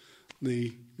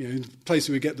 The place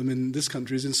where we get them in this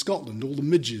country is in Scotland, all the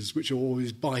midges which are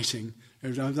always biting.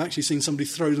 I've actually seen somebody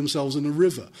throw themselves in a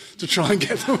river to try and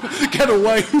get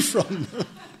away from them.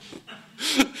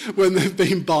 When they've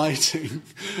been biting,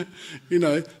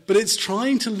 But it's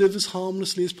trying to live as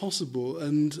harmlessly as possible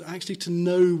and actually to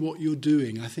know what you're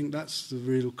doing. I think that's the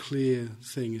real clear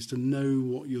thing, is to know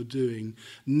what you're doing.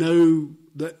 Know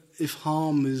that if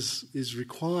harm is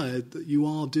required, that you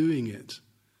are doing it.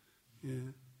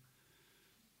 Yeah.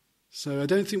 So I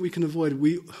don't think we can avoid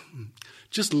it.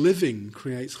 Just living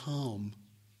creates harm,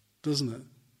 doesn't it?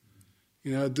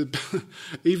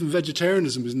 Even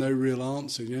vegetarianism is no real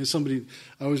answer. I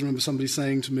always remember somebody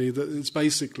saying to me that it's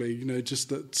basically, just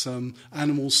that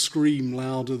animals scream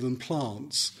louder than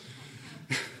plants.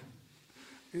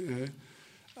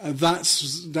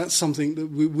 That's something that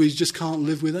we just can't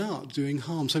live without, doing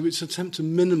harm. So it's an attempt to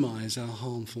minimise our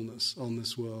harmfulness on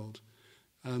this world.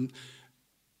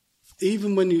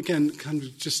 Even when you, again, kind of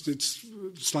it's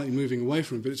slightly moving away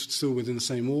from it, but it's still within the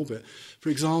same orbit. For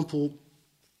example,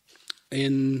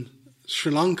 in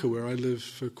Sri Lanka, where I lived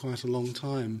for quite a long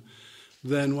time,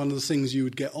 then one of the things you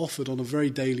would get offered on a very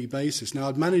daily basis. Now,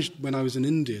 I'd managed, when I was in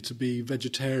India, to be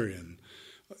vegetarian,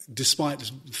 despite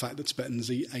the fact that Tibetans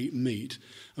ate meat.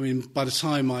 I mean, by the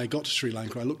time I got to Sri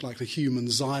Lanka, I looked like a human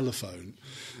xylophone.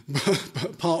 But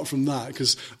apart from that,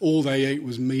 because all they ate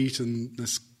was meat and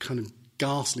this kind of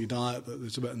ghastly diet that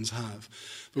the Tibetans have.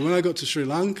 But when I got to Sri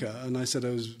Lanka and I said I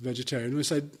was vegetarian, they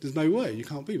said, there's no way, you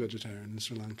can't be vegetarian in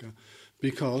Sri Lanka,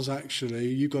 because actually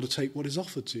you've got to take what is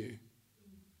offered to you.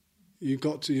 You've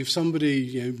got to, if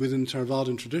somebody, within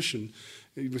Theravadan tradition,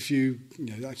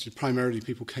 actually primarily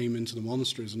people came into the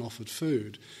monasteries and offered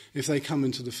food. If they come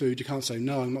into the food, you can't say,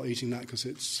 no, I'm not eating that because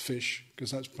it's fish,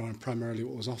 because that's primarily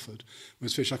what was offered.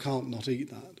 Whereas fish, I can't not eat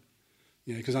that,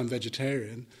 because I'm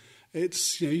vegetarian.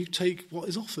 It's, you take what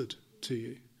is offered to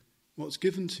you, what's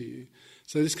given to you.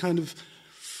 So this kind of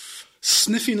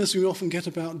sniffiness we often get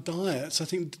about diets, I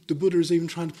think the Buddha is even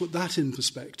trying to put that in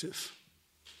perspective.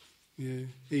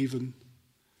 Even.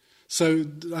 So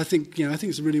I think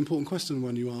it's a really important question, the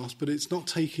one you asked, but it's not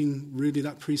taking really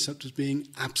that precept as being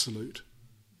absolute.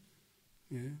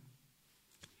 There's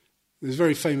a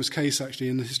very famous case actually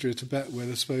in the history of Tibet where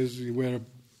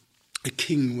a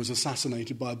king was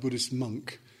assassinated by a Buddhist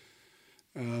monk,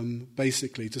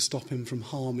 basically to stop him from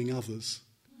harming others.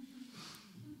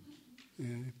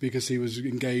 Because he was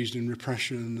engaged in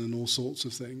repression and all sorts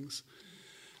of things.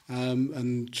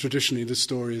 And traditionally the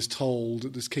story is told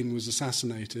that this king was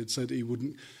assassinated so that he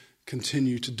wouldn't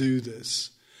continue to do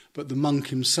this. But the monk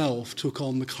himself took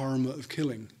on the karma of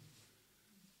killing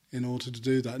in order to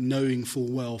do that, knowing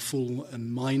full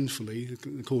and mindfully,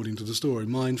 according to the story,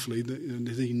 mindfully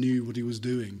that he knew what he was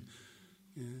doing.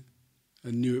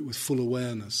 And knew it with full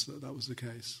awareness that was the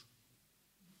case.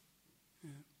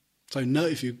 So know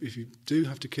if you do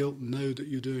have to kill, know that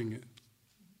you're doing it.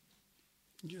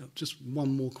 Just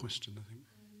one more question, I think.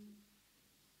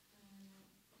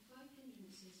 5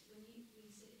 hindrances, when you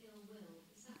say ill will,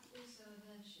 is that also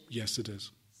aversion? Yes, it is.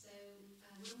 So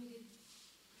when we did a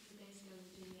couple of days ago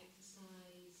doing the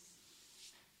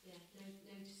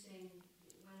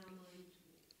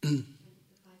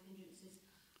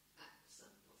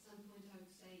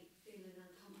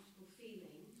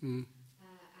and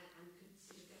could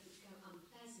sort of go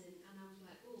unpleasant. And I was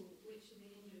like, oh, which of the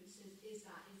hindrances is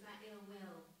that? Is that ill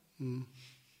will?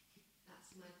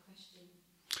 That's my question.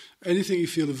 Anything you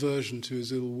feel aversion to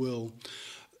is ill will.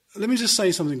 Let me just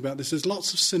say something about this. There's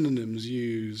lots of synonyms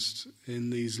used in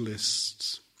these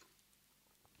lists.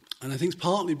 And I think it's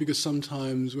partly because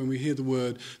sometimes when we hear the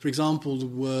word, for example, the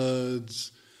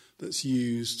words that's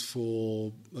used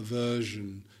for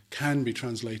aversion can be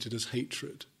translated as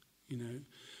hatred. You know,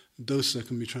 dosa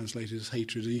can be translated as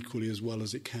hatred equally as well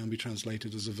as it can be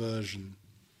translated as aversion.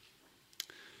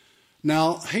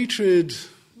 Now, hatred,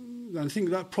 I think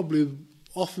that probably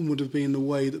often would have been the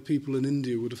way that people in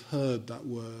India would have heard that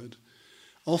word.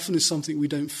 Often is something we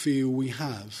don't feel we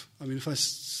have. I mean, if I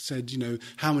said, you know,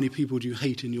 how many people do you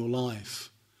hate in your life?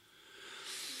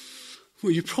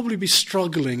 Well, you'd probably be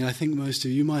struggling, I think most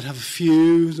of you. You might have a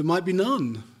few, there might be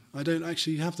none. I don't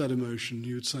actually have that emotion,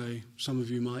 you would say. Some of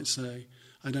you might say,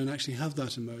 I don't actually have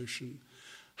that emotion.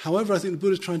 However, I think the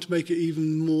Buddha's trying to make it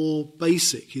even more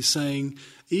basic. He's saying,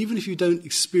 even if you don't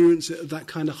experience it at that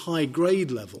kind of high grade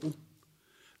level,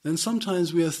 then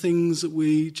sometimes we have things that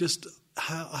we just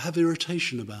have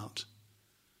irritation about.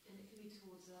 And it can be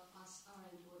towards us, our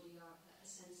own body, our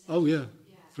sensation. Oh yeah,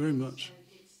 very much. So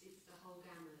it's the whole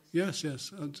gamut. Yes.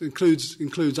 It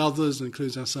includes others and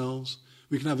includes ourselves.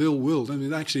 We can have ill will. I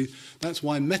mean, actually, that's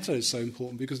why metta is so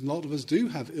important, because a lot of us do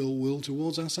have ill will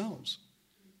towards ourselves.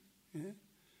 Yeah?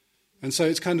 And so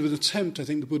it's kind of an attempt, I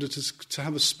think, the Buddha to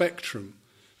have a spectrum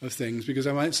of things, because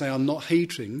I might say I'm not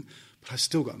hating, but I've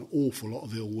still got an awful lot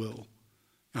of ill will.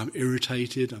 I'm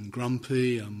irritated, I'm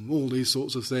grumpy, I'm all these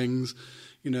sorts of things,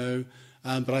 you know,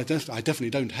 but I definitely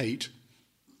don't hate.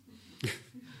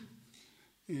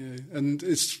 You know, and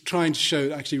it's trying to show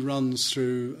it actually runs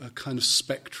through a kind of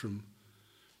spectrum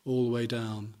all the way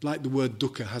down. Like the word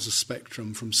dukkha has a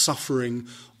spectrum from suffering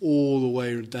all the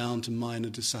way down to minor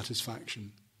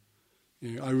dissatisfaction.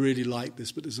 You know, I really like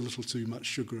this, but there's a little too much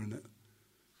sugar in it.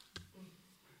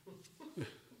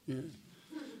 Yeah.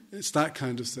 It's that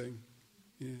kind of thing.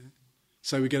 Yeah.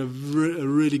 So we get a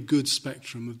really good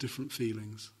spectrum of different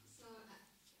feelings. So,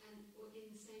 and in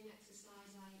the same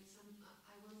exercise, I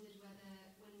wondered whether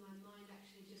when my mind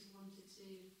actually just wanted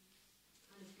to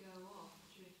kind of go off,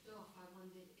 drift off, I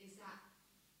wondered, is that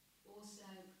also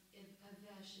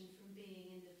aversion from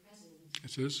being in the present?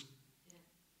 It is.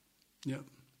 Yeah.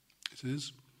 It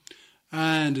is.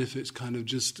 And if it's kind of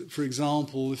just, for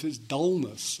example, if it's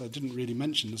dullness, I didn't really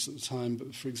mention this at the time,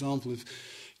 but for example, if,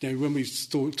 you know, when we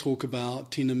talk about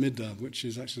tina midda, which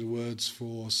is actually the words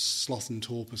for sloth and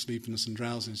torpor, sleepiness and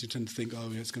drowsiness, you tend to think, oh,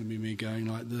 yeah, it's going to be me going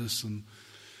like this, and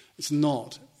it's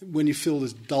not. When you feel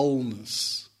this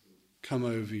dullness come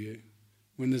over you,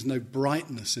 when there's no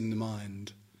brightness in the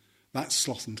mind, that's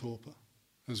sloth and torpor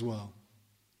as well.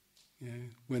 You know,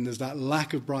 when there's that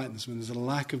lack of brightness, when there's a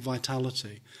lack of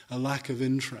vitality, a lack of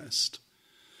interest,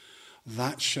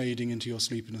 that's shading into your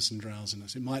sleepiness and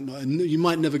drowsiness. It might not, you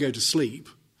might never go to sleep,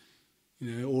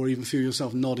 you know, or even feel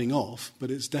yourself nodding off, but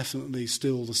it's definitely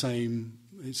still the same.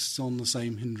 It's on the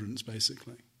same hindrance,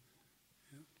 basically.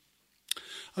 Yeah.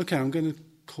 Okay, I'm going to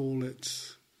call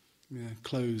it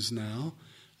close now,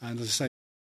 and as I say.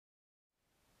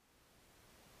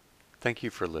 Thank you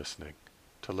for listening.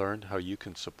 To learn how you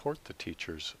can support the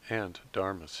teachers and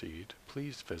Dharma Seed,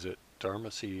 please visit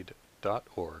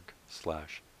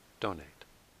dharmaseed.org/donate.